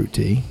like fruit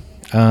tea.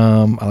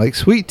 I like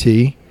sweet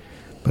tea,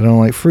 but I don't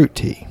like fruit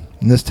tea.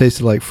 And this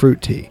tasted like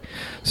fruit tea.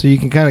 So you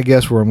can kind of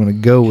guess where I'm going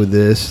to go with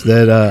this,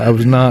 that I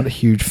was not a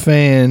huge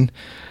fan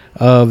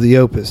of the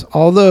Opus.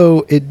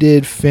 Although it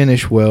did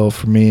finish well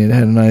for me. It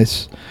had a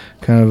nice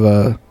kind of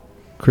a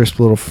crisp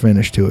little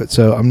finish to it.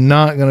 So I'm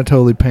not going to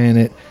totally pan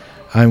it.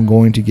 I'm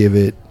going to give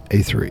it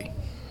a 3.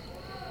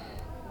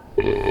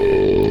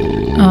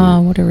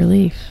 What a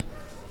relief.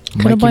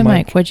 Good old boy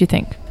Mike, what'd you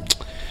think?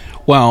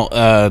 Well,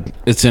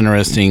 it's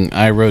interesting.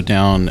 I wrote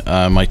down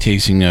my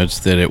tasting notes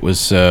that it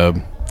was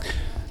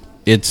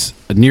it's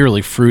a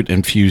nearly fruit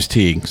infused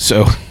tea.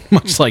 So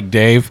much like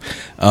Dave,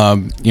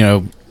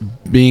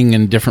 being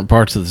in different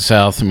parts of the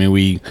South, I mean,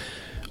 we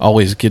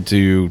always get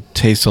to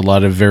taste a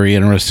lot of very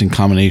interesting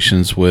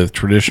combinations with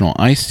traditional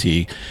iced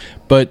tea.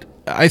 But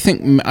I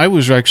think I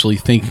was actually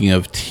thinking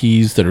of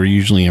teas that are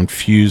usually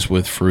infused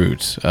with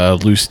fruits,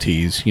 loose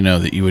teas,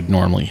 that you would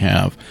normally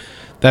have.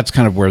 That's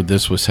kind of where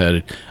this was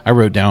headed. I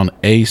wrote down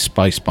a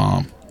spice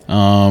bomb.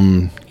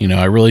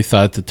 I really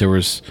thought that there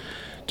was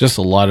just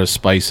a lot of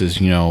spices,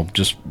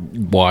 just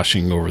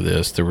washing over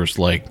this. There was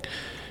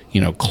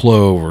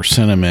clove or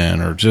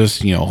cinnamon or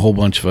just, a whole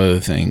bunch of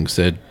other things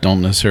that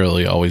don't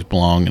necessarily always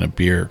belong in a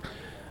beer.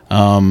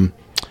 I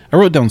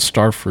wrote down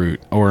starfruit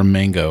or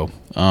mango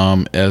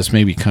as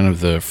maybe kind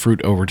of the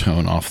fruit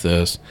overtone off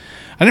this.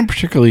 I didn't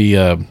particularly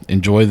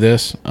enjoy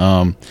this.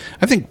 I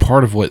think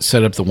part of what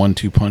set up the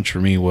 1-2 punch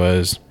for me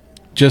was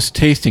just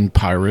tasting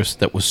Pyrus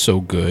that was so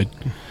good.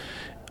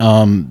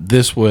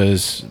 This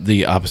was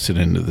the opposite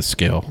end of the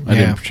scale. I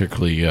didn't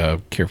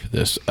particularly care for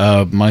this.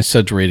 My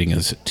suds rating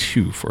is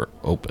 2 for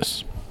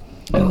Opus.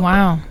 Oh,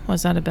 wow.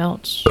 Was that a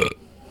belch?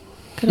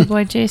 Good old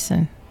boy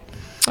Jason.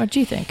 What'd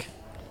you think?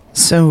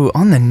 So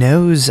on the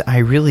nose, I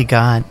really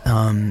got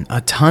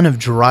a ton of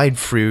dried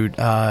fruit.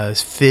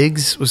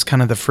 Figs was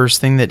kind of the first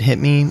thing that hit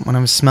me when I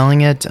was smelling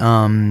it.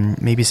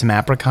 Maybe some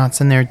apricots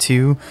in there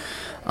too.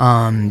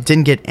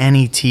 Didn't get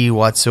any tea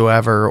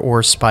whatsoever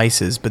or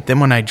spices. But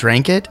then when I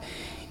drank it,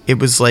 it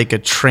was like a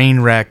train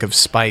wreck of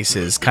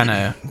spices, kind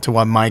of to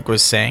what Mike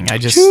was saying. I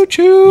just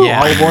choo-choo, all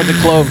yeah. aboard the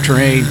clove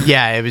train.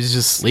 Yeah, it was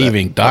just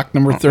Leaving dock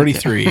number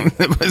 33.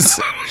 it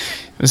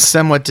was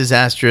somewhat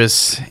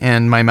disastrous,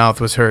 and my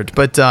mouth was hurt.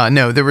 But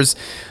no, there was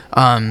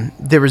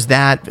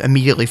that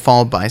immediately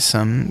followed by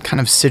some kind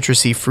of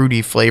citrusy,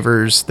 fruity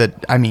flavors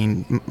that, I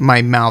mean,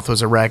 my mouth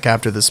was a wreck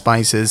after the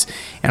spices,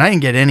 and I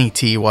didn't get any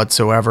tea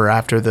whatsoever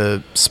after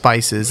the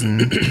spices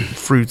and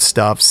fruit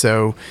stuff.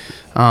 So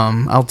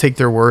I'll take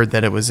their word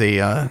that it was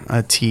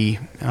a tea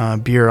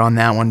beer on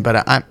that one.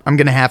 But I'm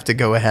going to have to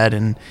go ahead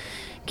and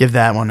give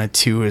that one a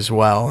 2 as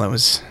well. That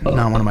was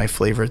not one of my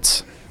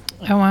favorites.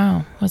 Oh,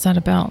 wow. What's that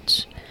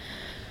about?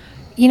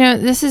 You know,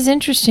 this is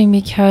interesting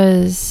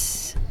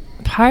because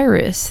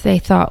Pyrus, they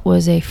thought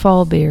was a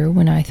fall beer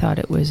when I thought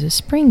it was a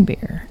spring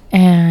beer.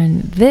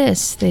 And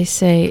this, they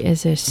say,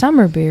 is a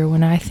summer beer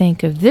when I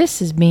think of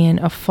this as being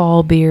a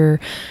fall beer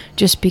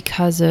just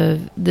because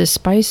of the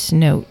spice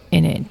note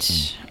in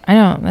it. I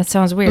know, that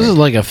sounds weird. This is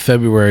like a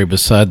February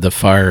beside the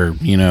fire,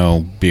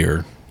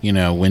 beer.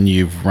 When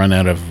you've run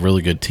out of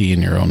really good tea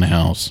in your own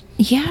house.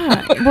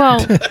 Yeah,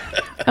 well,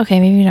 okay,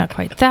 maybe not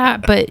quite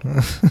that, but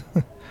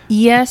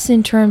yes,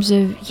 in terms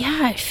of,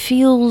 it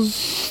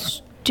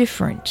feels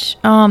different,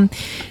 and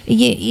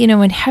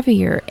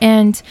heavier.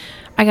 And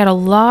I got a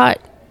lot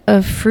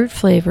of fruit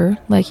flavor,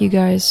 like you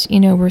guys,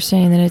 were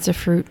saying that it's a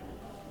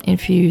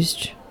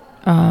fruit-infused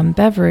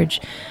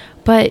beverage.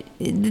 But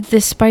the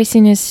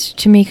spiciness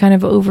to me kind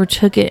of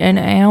overtook it, and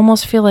I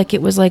almost feel like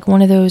it was like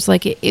one of those,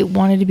 like it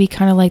wanted to be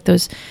kind of like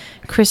those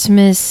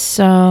Christmas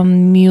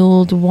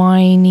muled,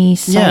 winey,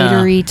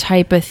 cidery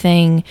type of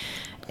thing.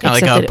 Kind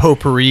of like a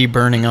potpourri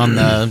burning on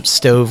the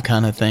stove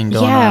kind of thing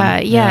going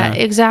on. Yeah,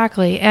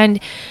 exactly. And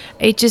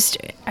I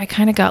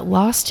kind of got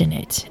lost in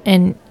it,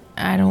 and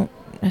I don't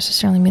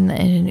necessarily mean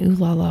that in an ooh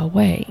la la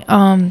way.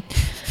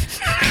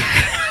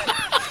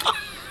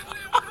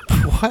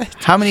 What?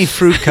 How many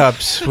fruit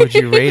cups would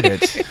you rate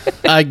it?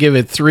 I give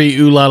it 3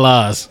 ooh la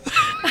las.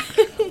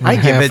 I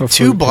give it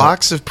 2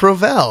 blocks of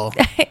Provel.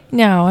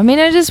 No, I mean,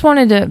 I just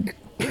wanted to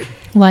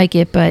like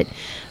it, but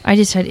I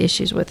just had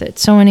issues with it.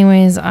 So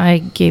anyways, I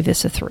gave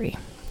this a 3.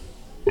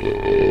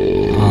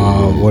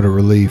 What a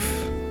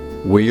relief.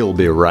 We'll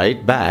be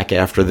right back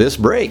after this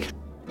break.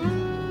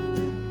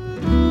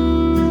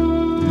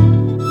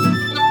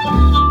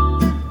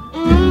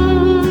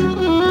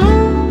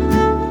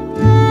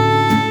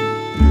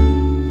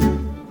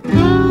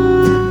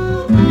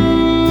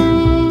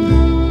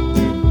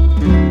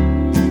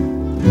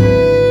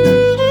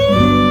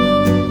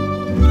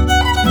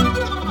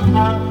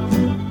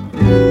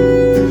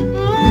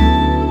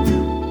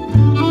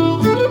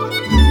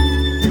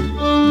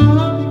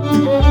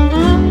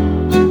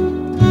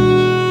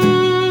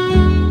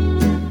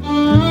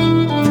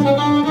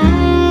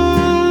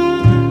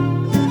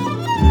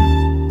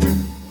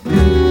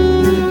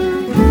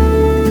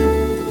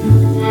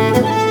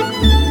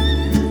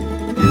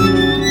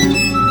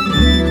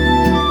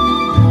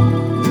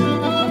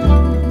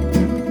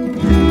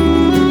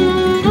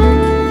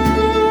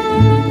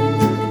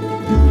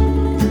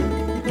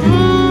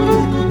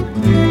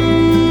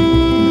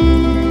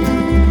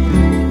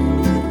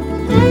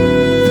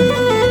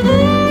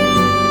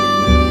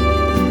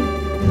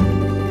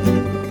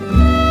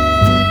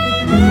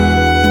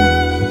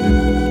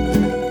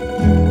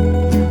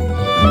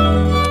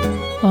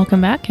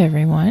 Welcome back,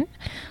 everyone.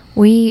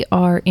 We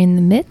are in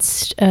the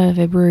midst of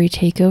a brewery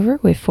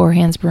takeover with Four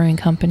Hands Brewing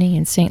Company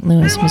in St.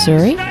 Louis,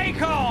 Missouri. Stay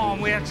calm.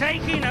 We're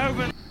taking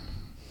over.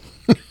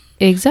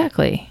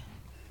 Exactly.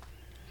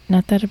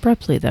 Not that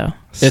abruptly, though.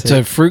 It's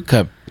a fruit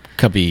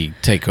cuppy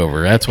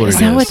takeover. That's what it is.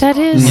 Is that what that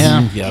is?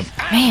 Yeah. Yep.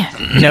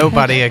 Man.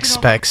 Nobody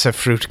expects a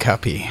fruit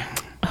cuppy.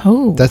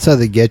 Oh. That's how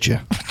they get you.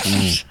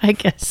 I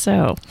guess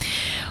so.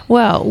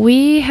 Well,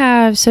 we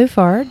have so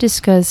far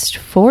discussed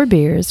 4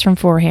 beers from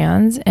Four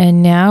Hands,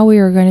 and now we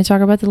are going to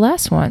talk about the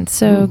last one.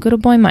 So, good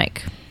old boy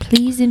Mike,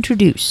 please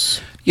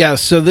introduce. Yeah,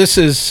 so this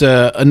is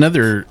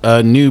another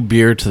new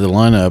beer to the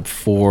lineup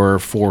for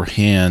Four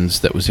Hands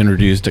that was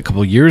introduced a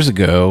couple years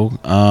ago.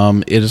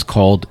 It is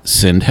called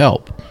Send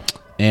Help.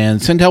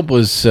 And Send Help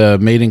was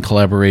made in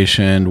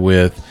collaboration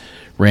with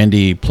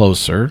Randy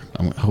Ploser.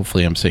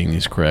 Hopefully I'm saying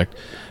these correct.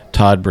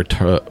 Todd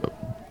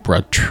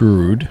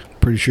Bratrude.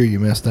 Pretty sure you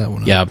messed that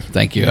one up. Yeah,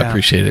 thank you. I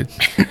appreciate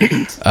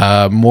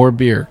it. More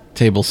beer,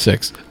 table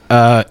 6.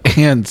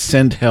 And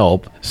Send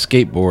Help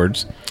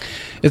skateboards.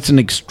 It's an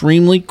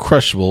extremely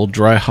crushable,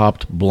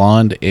 dry-hopped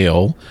blonde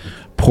ale,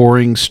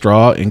 pouring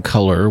straw in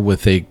color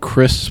with a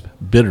crisp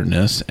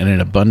bitterness and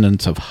an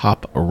abundance of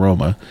hop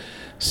aroma.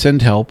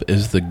 Send Help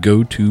is the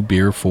go-to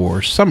beer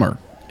for summer,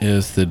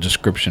 is the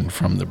description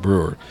from the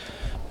brewer.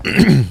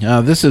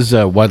 This is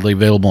widely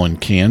available in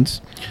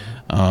cans,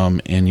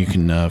 and you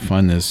can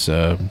find this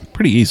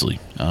pretty easily.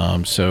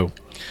 So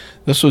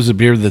this was a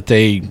beer that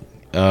they...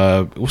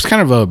 it was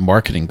kind of a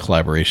marketing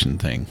collaboration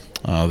thing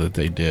that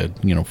they did,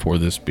 for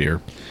this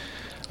beer.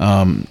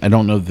 I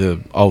don't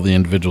know all the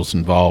individuals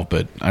involved,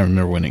 but I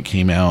remember when it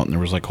came out and there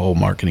was like a whole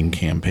marketing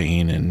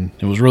campaign, and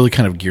it was really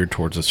kind of geared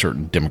towards a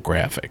certain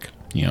demographic,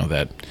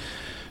 that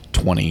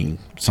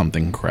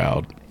 20-something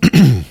crowd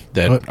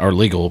that are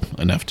legal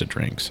enough to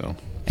drink. So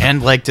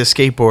And like to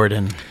skateboard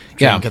and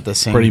drink at the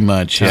same. Pretty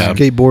much. Yeah.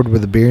 Skateboard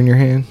with a beer in your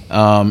hand.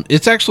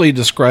 It's actually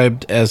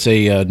described as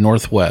a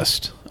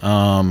Northwest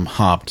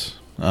hopped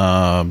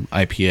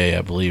IPA,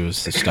 I believe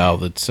is the style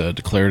that's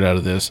declared out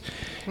of this.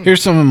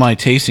 Here's some of my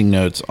tasting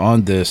notes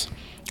on this.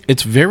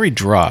 It's very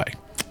dry.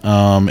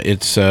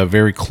 It's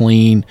very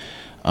clean.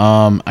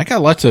 I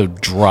got lots of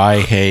dry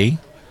hay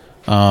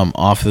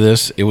off of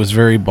this. It was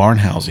very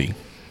barnhousey.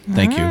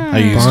 Thank you.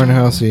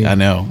 Barnhousey. I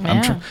know.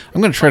 Yeah.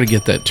 I'm going to try to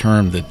get that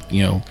term that,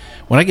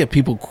 when I get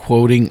people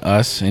quoting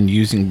us and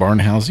using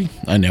barnhousey,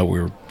 I know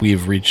we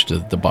have reached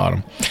the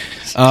bottom.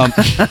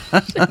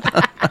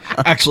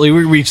 Actually,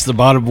 we reached the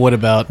bottom. What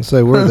about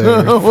So we're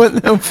there.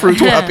 Fruit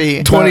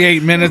cuppy.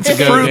 28 minutes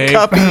ago, Fruit Dave?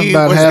 cuppy.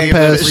 About was half the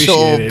past. official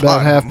Appreciate it.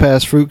 About half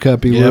past fruit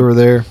cuppy. Yep. We were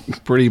there.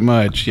 Pretty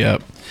much,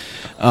 yep.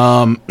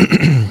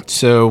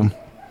 So,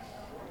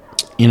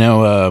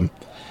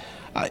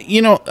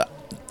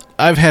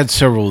 I've had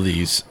several of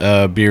these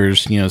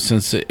beers,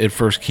 since it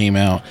first came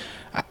out.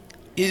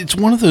 It's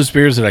one of those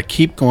beers that I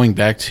keep going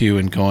back to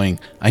and going,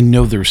 I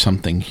know there's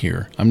something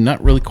here. I'm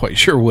not really quite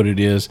sure what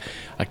it is.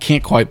 I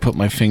can't quite put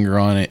my finger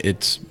on it.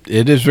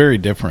 It is very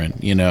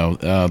different,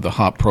 the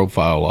hop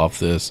profile off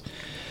this.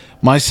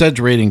 My SEDS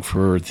rating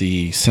for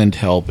the Send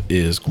Help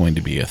is going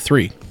to be a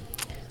 3.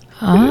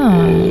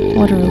 Oh,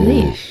 what a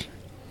relief.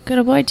 Good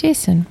old boy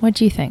Jason, what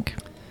do you think?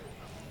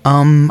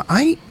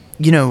 I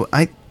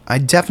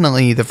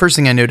definitely, the first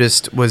thing I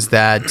noticed was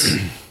that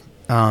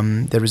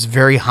there was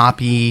very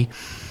hoppy,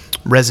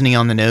 resiny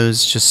on the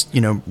nose. Just,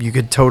 you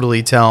could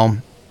totally tell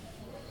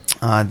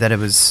that it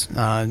was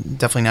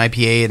definitely an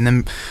IPA. And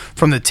then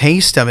from the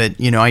taste of it,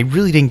 I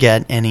really didn't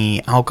get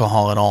any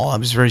alcohol at all. I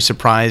was very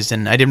surprised,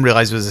 and I didn't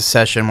realize it was a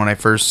session when I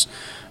first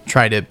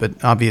tried it,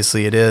 but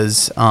obviously it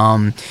is.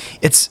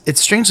 It's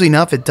strangely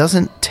enough, it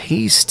doesn't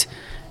taste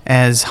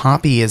as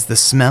hoppy as the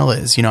smell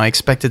is. I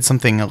expected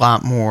something a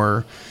lot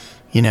more,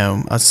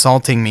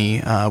 assaulting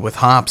me with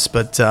hops,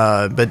 but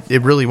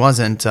it really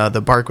wasn't.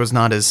 The bark was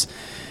not as,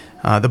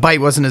 the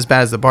bite wasn't as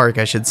bad as the bark,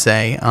 I should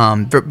say.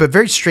 But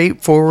very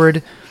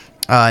straightforward.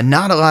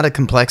 Not a lot of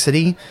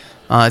complexity.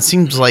 It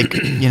seems like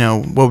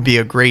what would be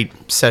a great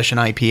session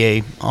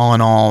IPA all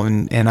in all,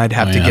 and I'd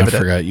have to give it. I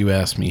forgot you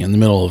asked me in the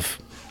middle of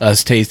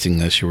us tasting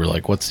this. You were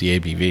like, "What's the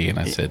ABV?" And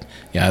I said,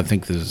 "Yeah, I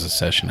think this is a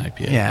session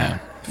IPA." Yeah.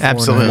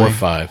 Absolutely. 4 or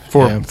 5.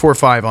 4 or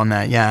 5 on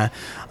that, yeah.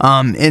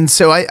 And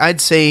so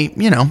I'd say,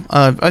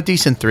 a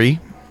decent 3.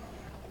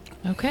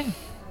 Okay.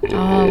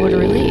 Oh, what a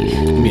relief.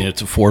 I mean,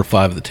 it's a 4 or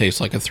 5 that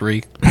tastes like a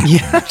 3.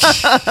 Yeah.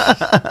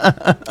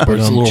 Or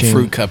it's a little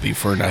fruit cuppy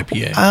for an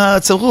IPA.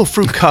 It's a little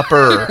fruit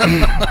cupper.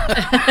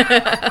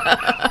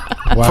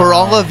 For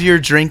all of your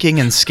drinking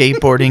and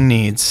skateboarding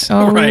needs.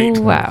 Oh, Right.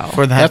 wow.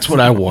 For that. That's what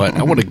I want.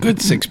 I want a good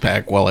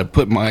 6-pack while I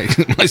put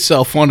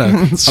myself on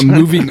a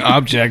moving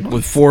object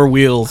with 4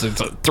 wheels.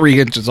 It's 3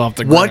 inches off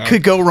the ground. What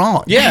could go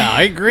wrong? Yeah,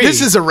 I agree.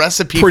 This is a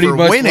recipe pretty for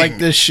much winning. like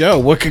this show.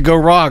 What could go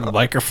wrong?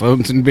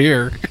 Microphones and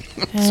beer.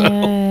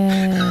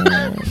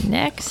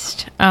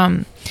 Next.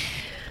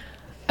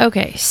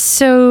 Okay,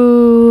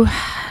 so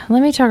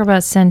let me talk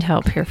about Send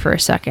Help here for a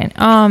second.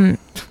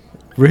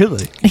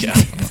 Really? Yeah.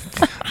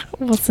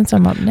 Well, since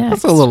I'm up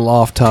next. That's a little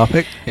off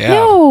topic. Yeah.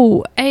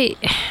 No, okay,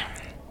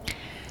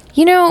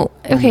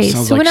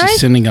 Sounds so like when she's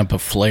sending up a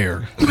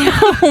flare.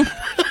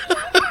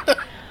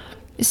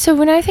 So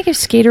when I think of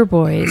skater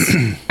boys,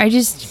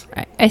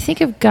 I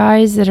think of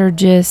guys that are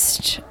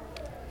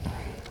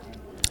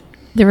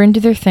they're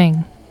into their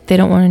thing. They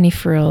don't want any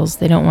frills.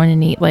 They don't want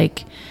any,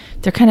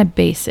 they're kind of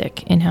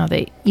basic in how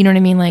they, you know what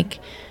I mean? Like,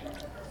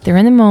 they're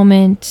in the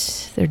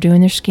moment, they're doing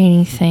their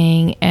skating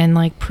thing, and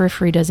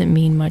periphery doesn't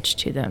mean much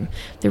to them.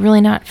 They're really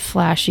not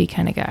flashy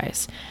kind of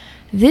guys.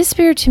 This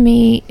beer to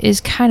me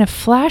is kind of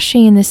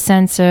flashy in the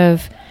sense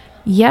of,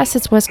 yes,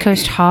 it's West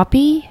Coast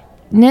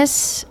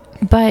hoppiness,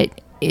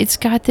 but it's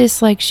got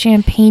this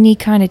champagne-y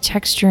kind of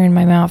texture in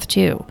my mouth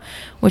too,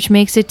 which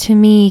makes it to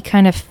me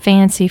kind of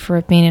fancy for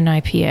it being an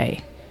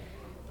IPA.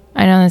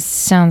 I know this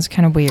sounds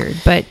kind of weird,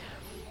 but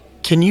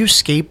Can you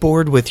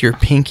skateboard with your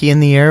pinky in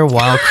the air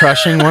while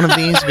crushing one of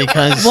these?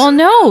 Because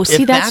no,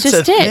 see, if that's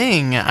just a it.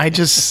 thing, I'm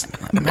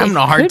having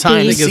a hard could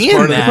time be. seeing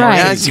part of that. the Right.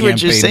 Yeah, I see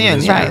what you're campaign saying.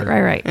 was- Yeah.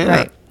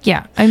 Right.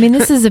 Yeah, I mean,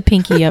 this is a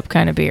pinky up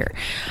kind of beer.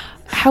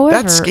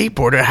 However, That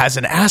skateboarder has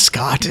an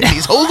ascot, and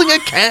he's holding a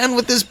can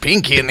with his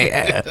pinky in the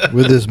air.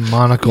 With his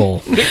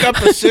monocle. Pick up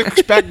a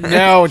 6-pack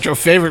now at your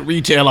favorite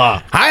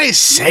retailer. I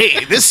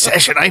say, this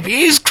session IPA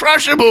is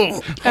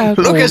crushable. Oh,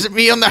 Look cool. at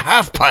me on the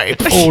half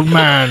pipe. Old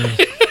man.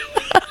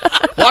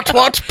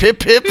 What, pip,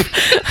 pip.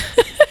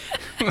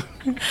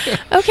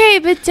 okay,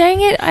 but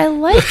dang it, I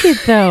like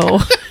it though.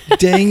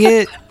 Dang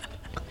it.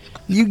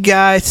 You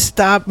guys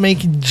stop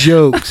making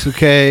jokes,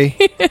 okay?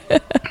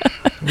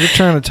 We're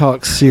trying to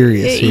talk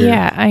serious here.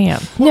 Yeah, I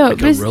am. No, Like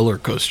but, a roller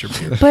coaster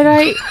beer. but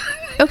I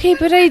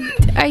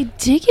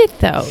dig it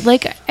though.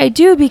 I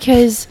do,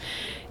 because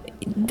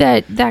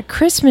that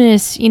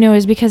crispness,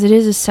 is because it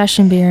is a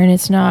session beer and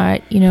it's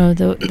not,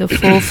 the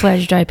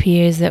full-fledged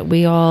IPAs that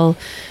we all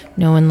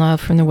know and love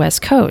from the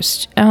West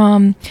Coast.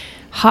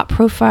 Hop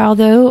profile,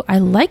 though, I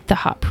like the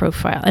hop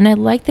profile, and I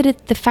like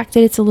that the fact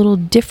that it's a little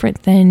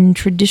different than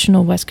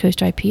traditional West Coast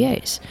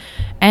IPAs.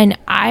 And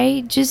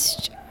I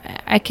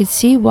could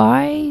see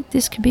why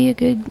this could be a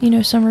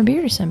good, summer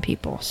beer to some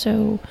people.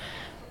 So,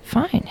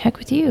 fine, heck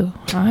with you.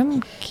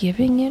 I'm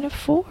giving it a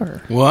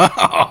 4. Wow.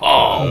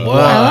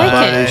 I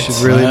like it. You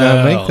should really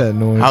not make that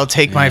noise. I'll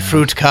take my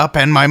fruit cup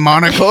and my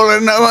monocle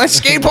and my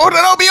skateboard, and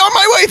I'll be on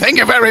my way. Thank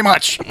you very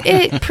much.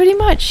 It pretty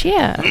much,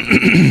 yeah.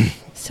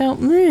 So,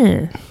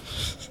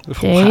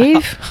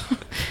 Dave,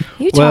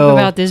 you talk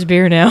about this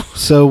beer now.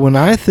 So when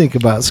I think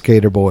about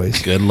Skater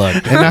Boys, Good luck.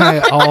 and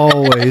I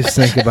always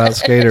think about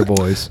Skater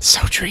Boys,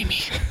 So dreamy.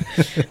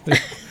 with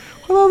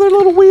all their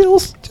little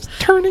wheels just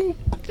turning,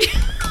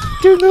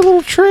 doing their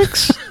little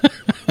tricks.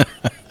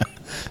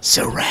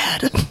 So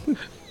rad.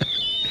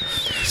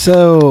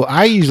 So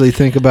I usually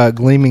think about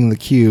Gleaming the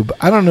Cube.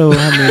 I don't know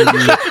how many of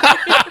you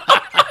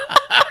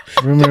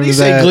remember Did he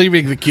say that.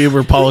 gleaming the cube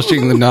or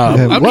polishing the knob?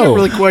 Yeah, I'm whoa. not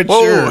really quite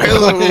sure.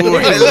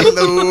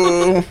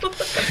 Hello.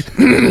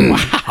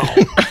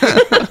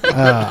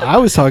 I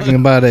was talking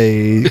about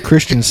a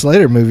Christian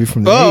Slater movie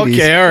from the 80s.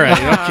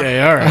 Okay,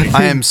 all right.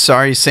 I am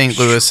sorry, St.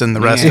 Louis and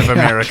the rest of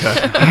America.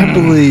 I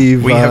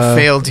believe We have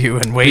failed you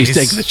in ways.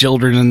 Please take the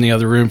children in the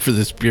other room for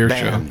this beer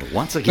Banned show.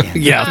 once again.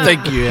 Yeah,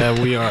 thank you.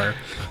 Yeah, we are.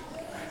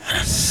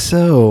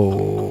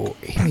 So,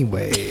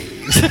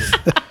 anyways,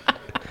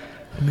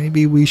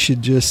 maybe we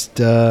should just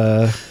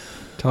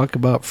talk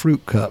about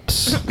fruit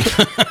cups.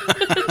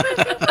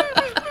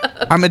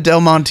 I'm a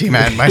Del Monte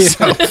man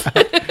myself.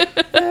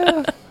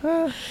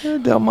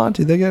 Del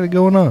Monte, they got it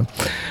going on.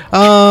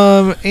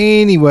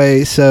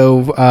 Anyway,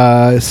 so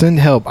send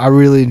help. I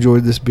really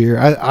enjoyed this beer.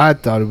 I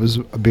thought it was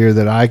a beer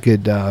that I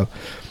could,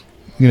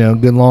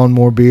 good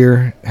lawnmower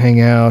beer, hang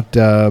out,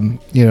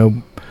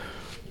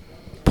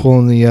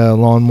 pulling the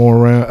lawnmower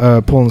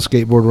around, pulling the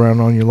skateboard around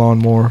on your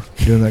lawnmower,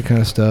 doing that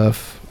kind of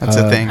stuff. That's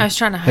a thing. I was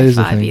trying to That high is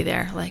a five thing. you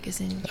there, like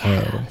as in,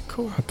 yeah,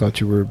 cool. I thought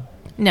you were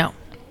No,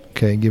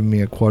 giving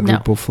me a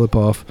quadruple flip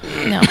off.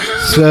 no.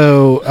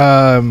 So,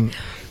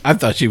 I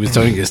thought she was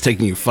telling you it's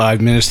taking you 5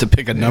 minutes to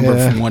pick a number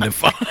Yeah. from 1 to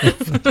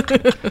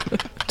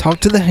 5. talk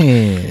to the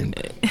hand.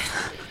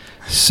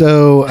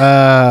 So,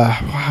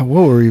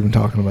 what were we even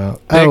talking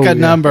about? Pick a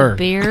number.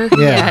 Beer, Yeah.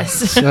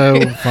 yes. So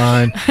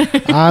fine.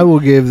 I will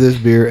give this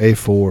beer a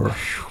 4.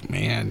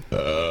 Man,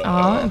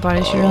 Oh,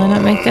 body should really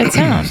not make that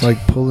sound. It's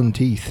like pulling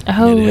teeth.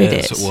 Oh, it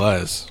It is.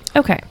 was.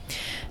 Okay.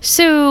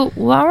 So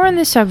while we're on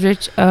the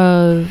subject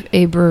of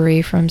a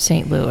brewery from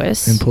St.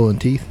 Louis, And pulling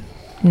teeth.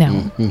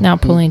 no,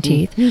 not pulling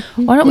teeth,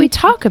 why don't we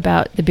talk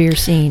about the beer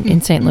scene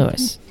in St.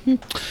 Louis?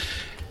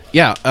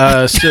 Yeah,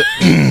 so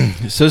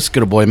this is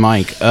good old boy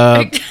Mike.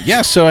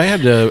 So I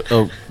had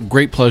a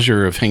great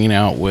pleasure of hanging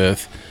out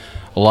with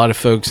a lot of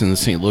folks in the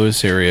St.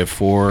 Louis area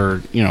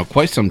for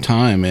quite some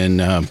time,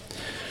 and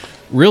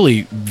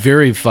really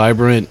very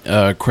vibrant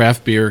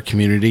craft beer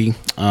community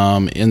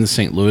in the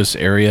St. Louis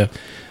area.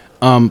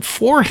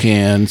 Four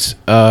Hands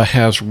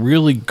has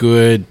really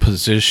good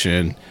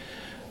position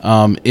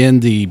in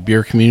the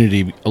beer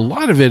community. A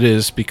lot of it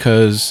is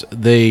because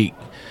they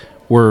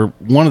were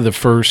one of the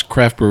first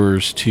craft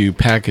brewers to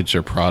package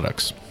their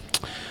products,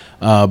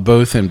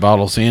 both in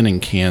bottles and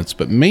in cans,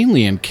 but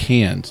mainly in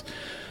cans.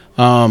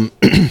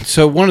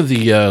 So one of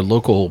the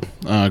local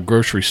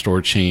grocery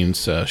store chains,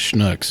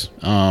 Schnucks,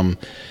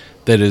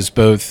 that is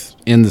both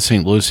in the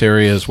St. Louis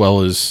area as well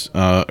as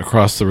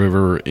across the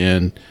river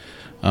in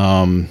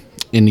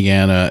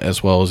Indiana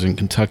as well as in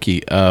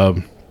Kentucky,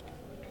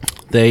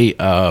 they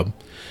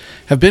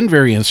have been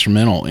very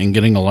instrumental in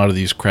getting a lot of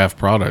these craft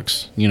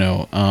products,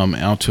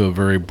 out to a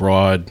very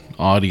broad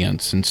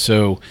audience. And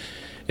so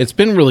it's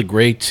been really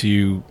great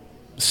to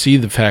see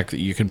the fact that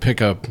you can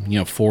pick up,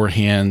 Four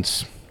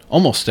Hands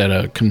almost at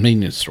a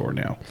convenience store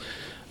now.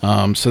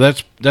 So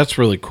that's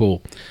really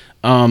cool.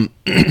 They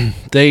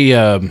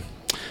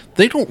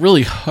don't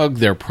really hug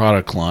their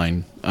product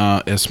line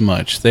as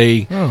much.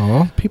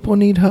 People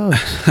need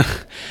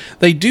hugs.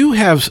 They do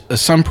have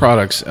some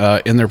products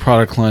in their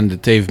product line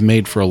that they've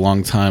made for a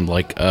long time,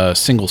 like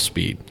Single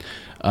Speed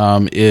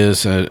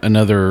is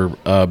another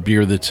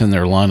beer that's in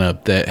their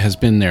lineup that has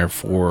been there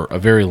for a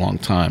very long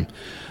time.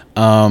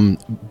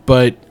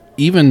 But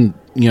even,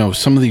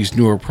 some of these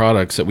newer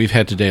products that we've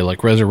had today,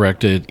 like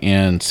Resurrected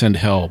and Send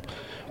Help,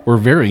 were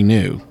very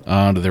new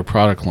to their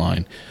product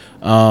line.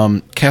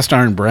 Cast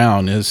Iron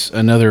Brown is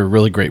another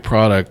really great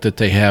product that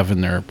they have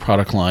in their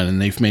product line, and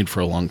they've made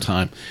for a long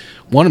time.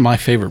 One of my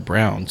favorite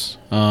browns,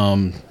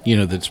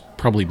 that's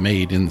probably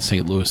made in the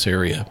St. Louis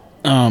area.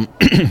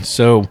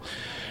 So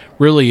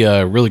really,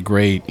 really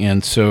great.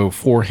 And so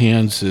Four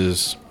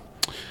Hands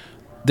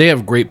they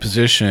have great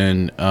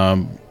position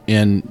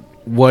in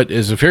what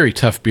is a very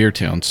tough beer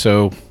town.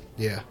 So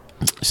Yeah.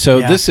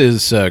 this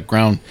is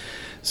Ground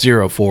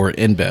Zero for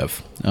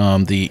InBev.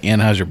 The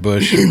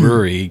Anheuser-Busch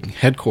Brewery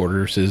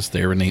headquarters is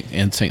there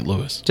in St.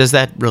 Louis. Does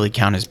that really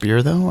count as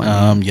beer, though?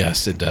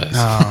 Yes, it does.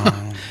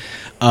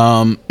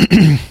 Oh.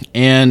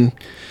 And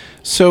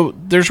So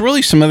there's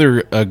really some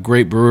other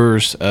great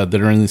brewers that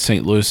are in the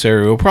St. Louis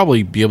area. We'll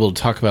probably be able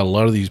to talk about a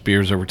lot of these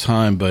beers over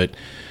time, but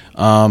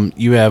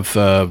you have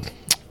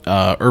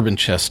Urban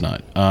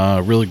Chestnut,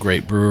 really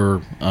great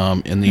brewer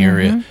in the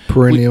area.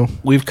 Perennial.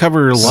 We've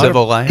covered a lot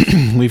Civil of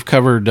Life. We've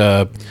covered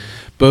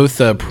both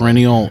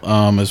Perennial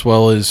as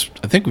well as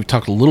I think we've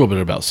talked a little bit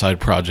about Side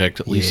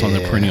Project, at least on the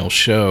Perennial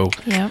show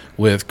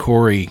with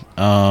Corey.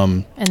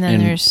 And then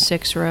there's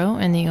 6 Row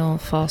in the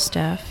old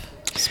Falstaff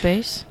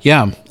space.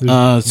 Yeah.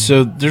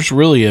 So there's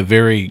really a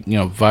very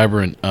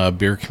vibrant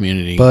beer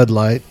community. Bud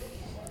Light.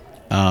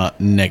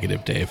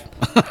 Negative, Dave.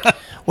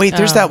 Wait,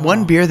 there's that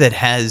one beer that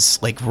has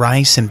like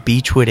rice and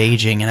beechwood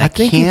aging, and I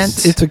think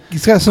can't.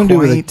 it's got something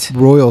to do with like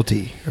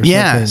royalty. Or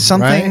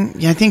something. Right?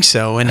 Yeah, I think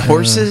so. And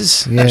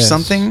horses or yes.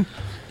 something.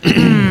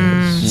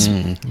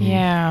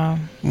 Yeah.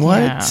 What?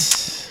 Yeah.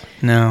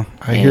 No,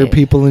 I hear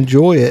people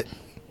enjoy it.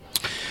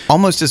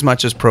 almost as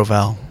much as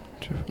Provel.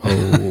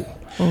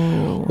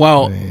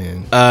 Well,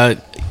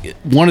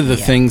 one of the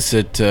things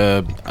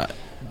that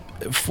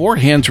Four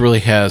Hands really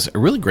has a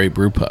really great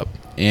brew pub,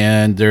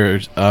 and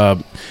there's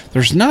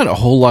not a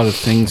whole lot of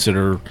things that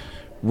are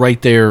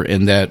right there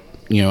in that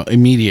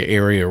immediate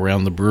area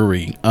around the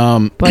brewery.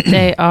 But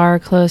they are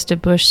close to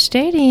Busch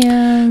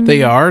Stadium.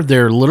 They are.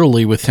 They're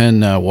literally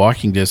within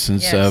walking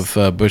distance Yes.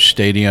 of Busch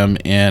Stadium,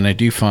 and I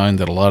do find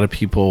that a lot of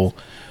people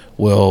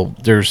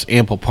there's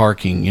ample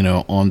parking,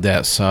 on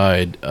that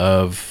side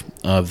of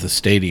the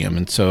stadium,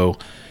 and so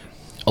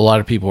a lot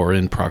of people are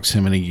in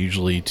proximity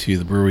usually to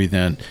the brewery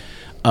then.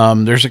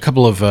 There's a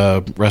couple of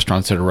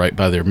restaurants that are right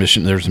by their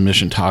Mission. There's a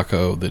Mission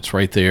Taco that's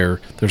right there.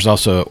 There's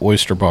also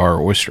Oyster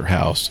Bar, Oyster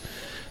House,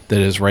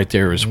 that is right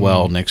there as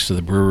well next to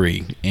the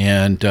brewery.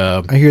 And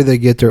I hear they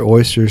get their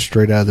oysters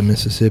straight out of the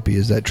Mississippi.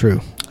 Is that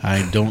true?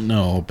 I don't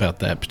know about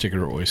that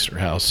particular oyster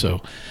house.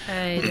 So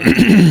I don't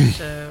think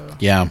so.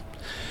 yeah,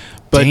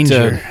 but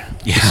Danger.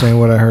 Just saying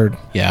what I heard.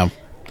 Yeah,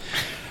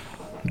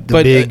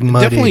 The big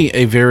muddy. definitely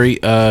a very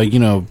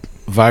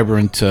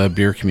vibrant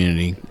beer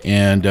community,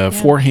 and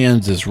Four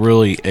Hands is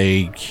really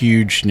a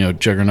huge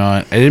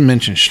juggernaut. I didn't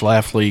mention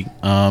Schlafly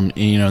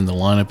in the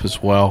lineup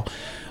as well.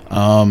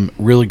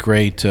 Really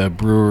great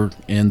brewer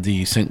in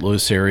the St.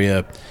 Louis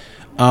area,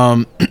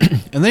 and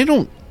they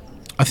don't.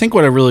 I think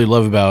what I really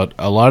love about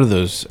a lot of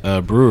those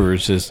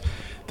brewers is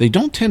they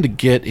don't tend to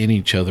get in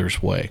each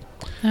other's way.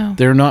 No.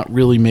 They're not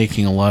really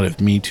making a lot of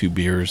Me Too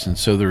beers, and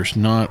so there's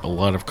not a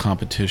lot of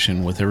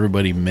competition with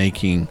everybody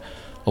making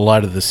a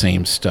lot of the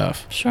same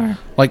stuff. Sure.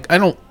 Like, I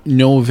don't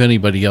know of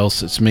anybody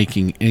else that's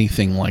making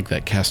anything like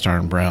that cast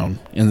iron brown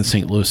in the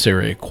St. Louis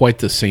area quite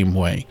the same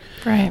way.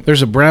 Right.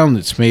 There's a brown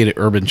that's made at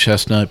Urban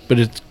Chestnut, but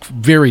it's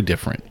very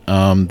different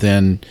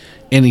than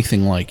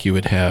anything like you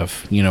would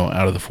have,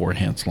 out of the Four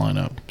Hands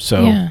lineup.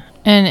 So yeah.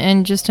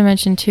 And just to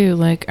mention too,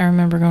 like I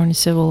remember going to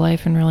Civil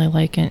Life and really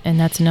liking, and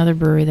that's another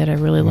brewery that I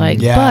really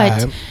like.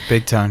 Yeah,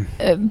 big time.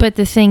 But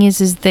the thing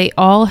is they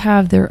all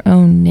have their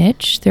own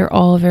niche. They're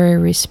all very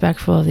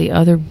respectful of the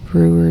other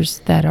brewers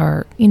that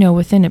are,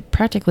 within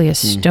practically a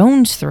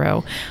stone's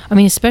throw. I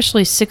mean,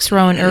 especially 6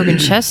 Row and Urban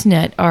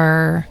Chestnut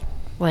are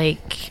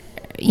like,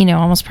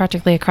 almost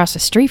practically across the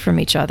street from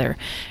each other.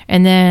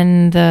 And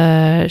then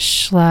the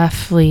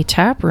Schlafly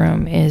Tap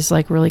Room is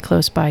like really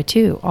close by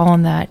too, all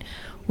on that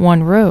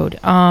one road.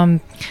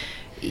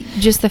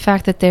 Just the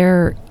fact that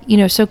they're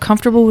so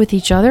comfortable with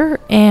each other,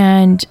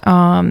 and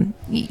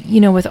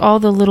with all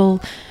the little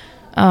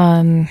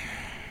not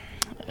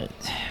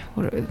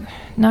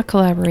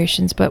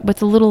collaborations, but with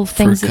the little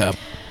things Fruit Cup.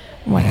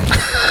 whatever.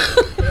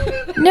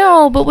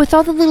 No, but with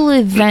all the little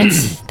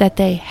events that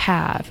they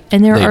have,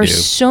 and there They are do.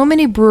 so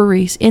many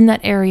breweries in that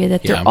area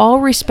that they're Yeah. all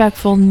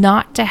respectful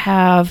not to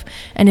have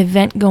an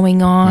event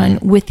going on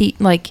with the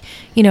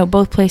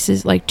both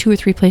places, like 2 or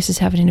 3 places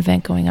having an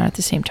event going on at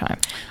the same time.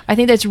 I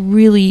think that's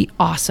really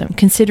awesome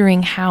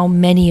considering how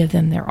many of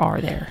them there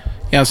are there.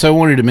 Yeah, so I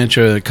wanted to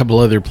mention a couple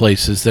other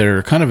places that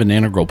are kind of an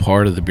integral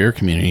part of the beer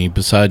community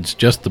besides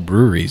just the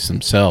breweries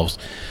themselves.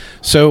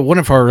 So one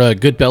of our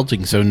Good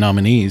Belting Zone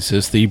nominees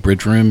is the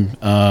Bridge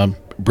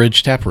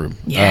Tap Room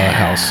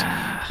house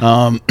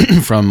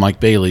from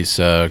Mike Bailey's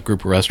group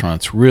of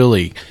restaurants.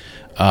 Really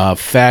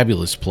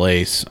fabulous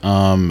place.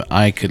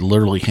 I could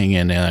literally hang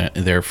in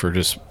there for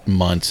just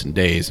months and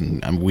days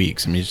and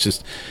weeks. I mean, it's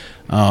just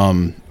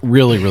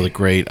really, really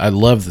great. I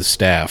love the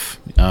staff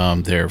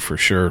there for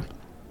sure.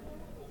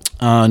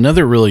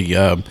 Another really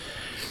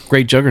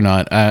great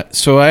juggernaut.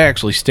 So I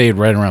actually stayed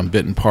right around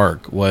Benton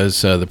Park,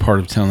 was the part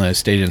of town that I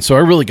stayed in. So I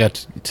really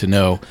got to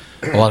know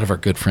a lot of our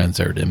good friends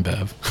there at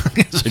InBev.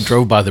 So I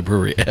drove by the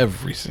brewery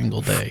every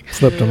single day.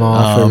 Flipped them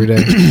off every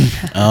day.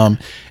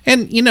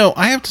 And,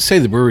 I have to say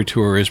the brewery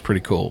tour is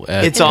pretty cool.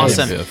 It's at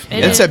awesome. InBev.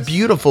 It's a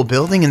beautiful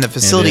building, and the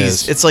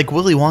facilities. is. It's like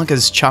Willy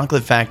Wonka's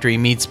chocolate factory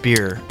meets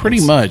beer.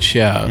 Pretty much,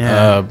 yeah.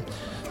 Yeah.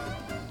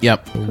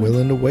 Yep. We're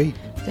willing to wait.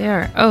 They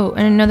are. Oh,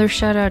 and another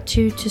shout out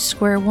to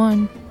Square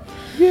One.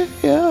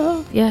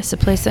 Yeah. Yes, a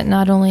place that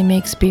not only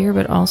makes beer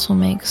but also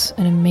makes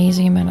an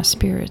amazing amount of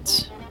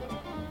spirits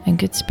and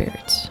good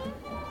spirits.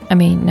 I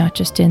mean, not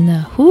just in the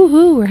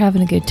hoo-hoo, we're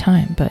having a good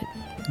time, but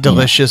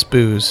Delicious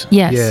booze.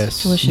 Yes.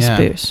 Yes. Delicious Yeah.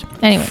 booze.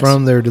 Anyways.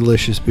 From their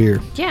delicious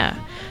beer. Yeah.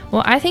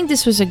 Well, I think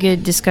this was a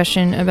good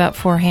discussion about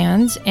Four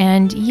Hands.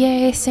 And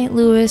yay, St.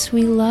 Louis,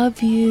 we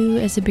love you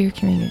as a beer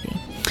community.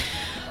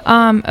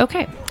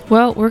 Okay.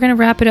 Well, we're going to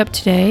wrap it up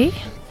today.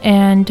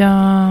 And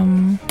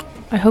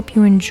I hope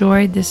you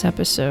enjoyed this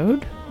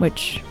episode,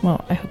 which,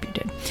 well, I hope you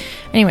did.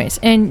 Anyways,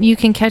 and you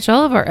can catch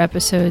all of our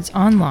episodes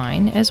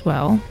online as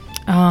well.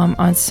 On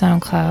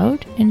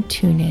SoundCloud and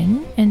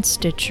TuneIn and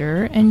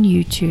Stitcher and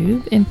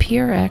YouTube and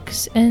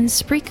PRX and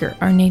Spreaker,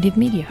 our native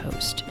media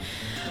host.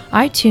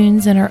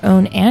 iTunes and our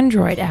own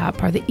Android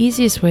app are the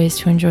easiest ways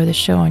to enjoy the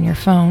show on your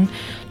phone.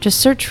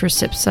 Just search for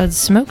Sip Suds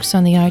Smokes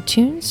on the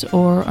iTunes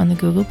or on the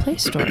Google Play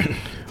Store.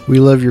 We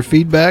love your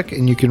feedback,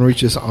 and you can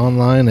reach us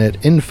online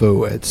at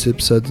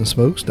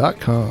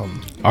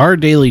info@sipsudsandsmokes.com. Our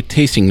daily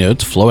tasting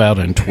notes flow out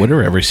on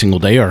Twitter every single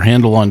day. Our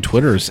handle on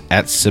Twitter is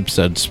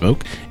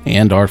 @SipSudSmoke,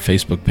 and our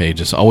Facebook page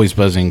is always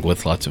buzzing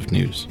with lots of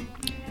news.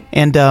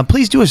 And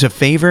please do us a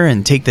favor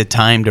and take the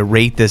time to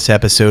rate this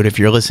episode if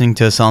you're listening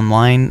to us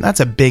online. That's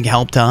a big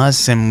help to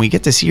us, and we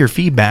get to see your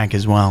feedback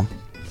as well.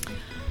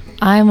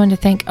 I want to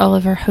thank all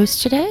of our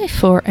hosts today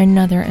for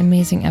another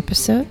amazing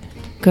episode.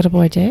 Good old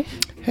boy Dave.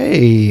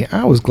 Hey,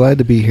 I was glad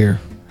to be here.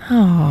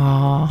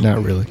 Aww.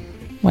 Not really.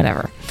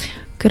 Whatever.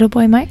 Good old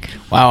boy Mike.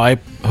 Wow, I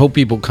hope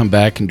people come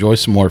back, enjoy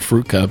some more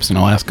fruit cups, and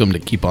I'll ask them to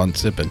keep on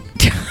sipping.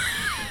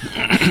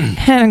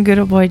 And good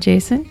old boy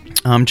Jason.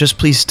 Just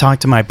please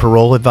talk to my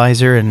parole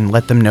advisor and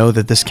let them know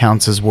that this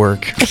counts as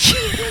work.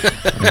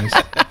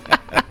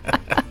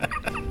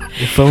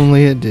 If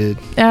only it did.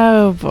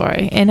 Oh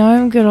boy. And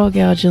I'm good old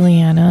gal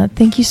Juliana.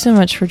 Thank you so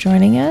much for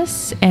joining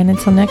us. And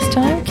until next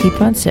time, keep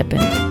on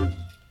sipping.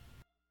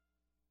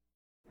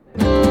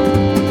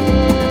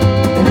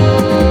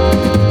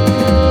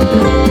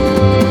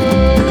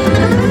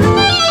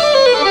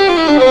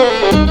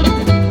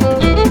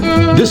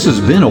 This has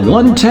been a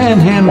One Tan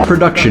Hand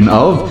production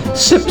of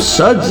Sip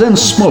Suds and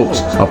Smokes,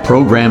 a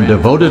program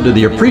devoted to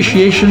the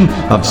appreciation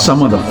of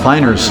some of the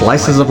finer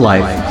slices of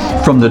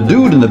life. From the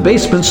Dude in the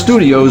Basement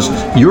Studios,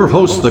 your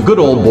hosts, the Good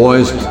Old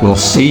Boys, will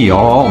see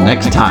y'all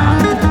next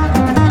time.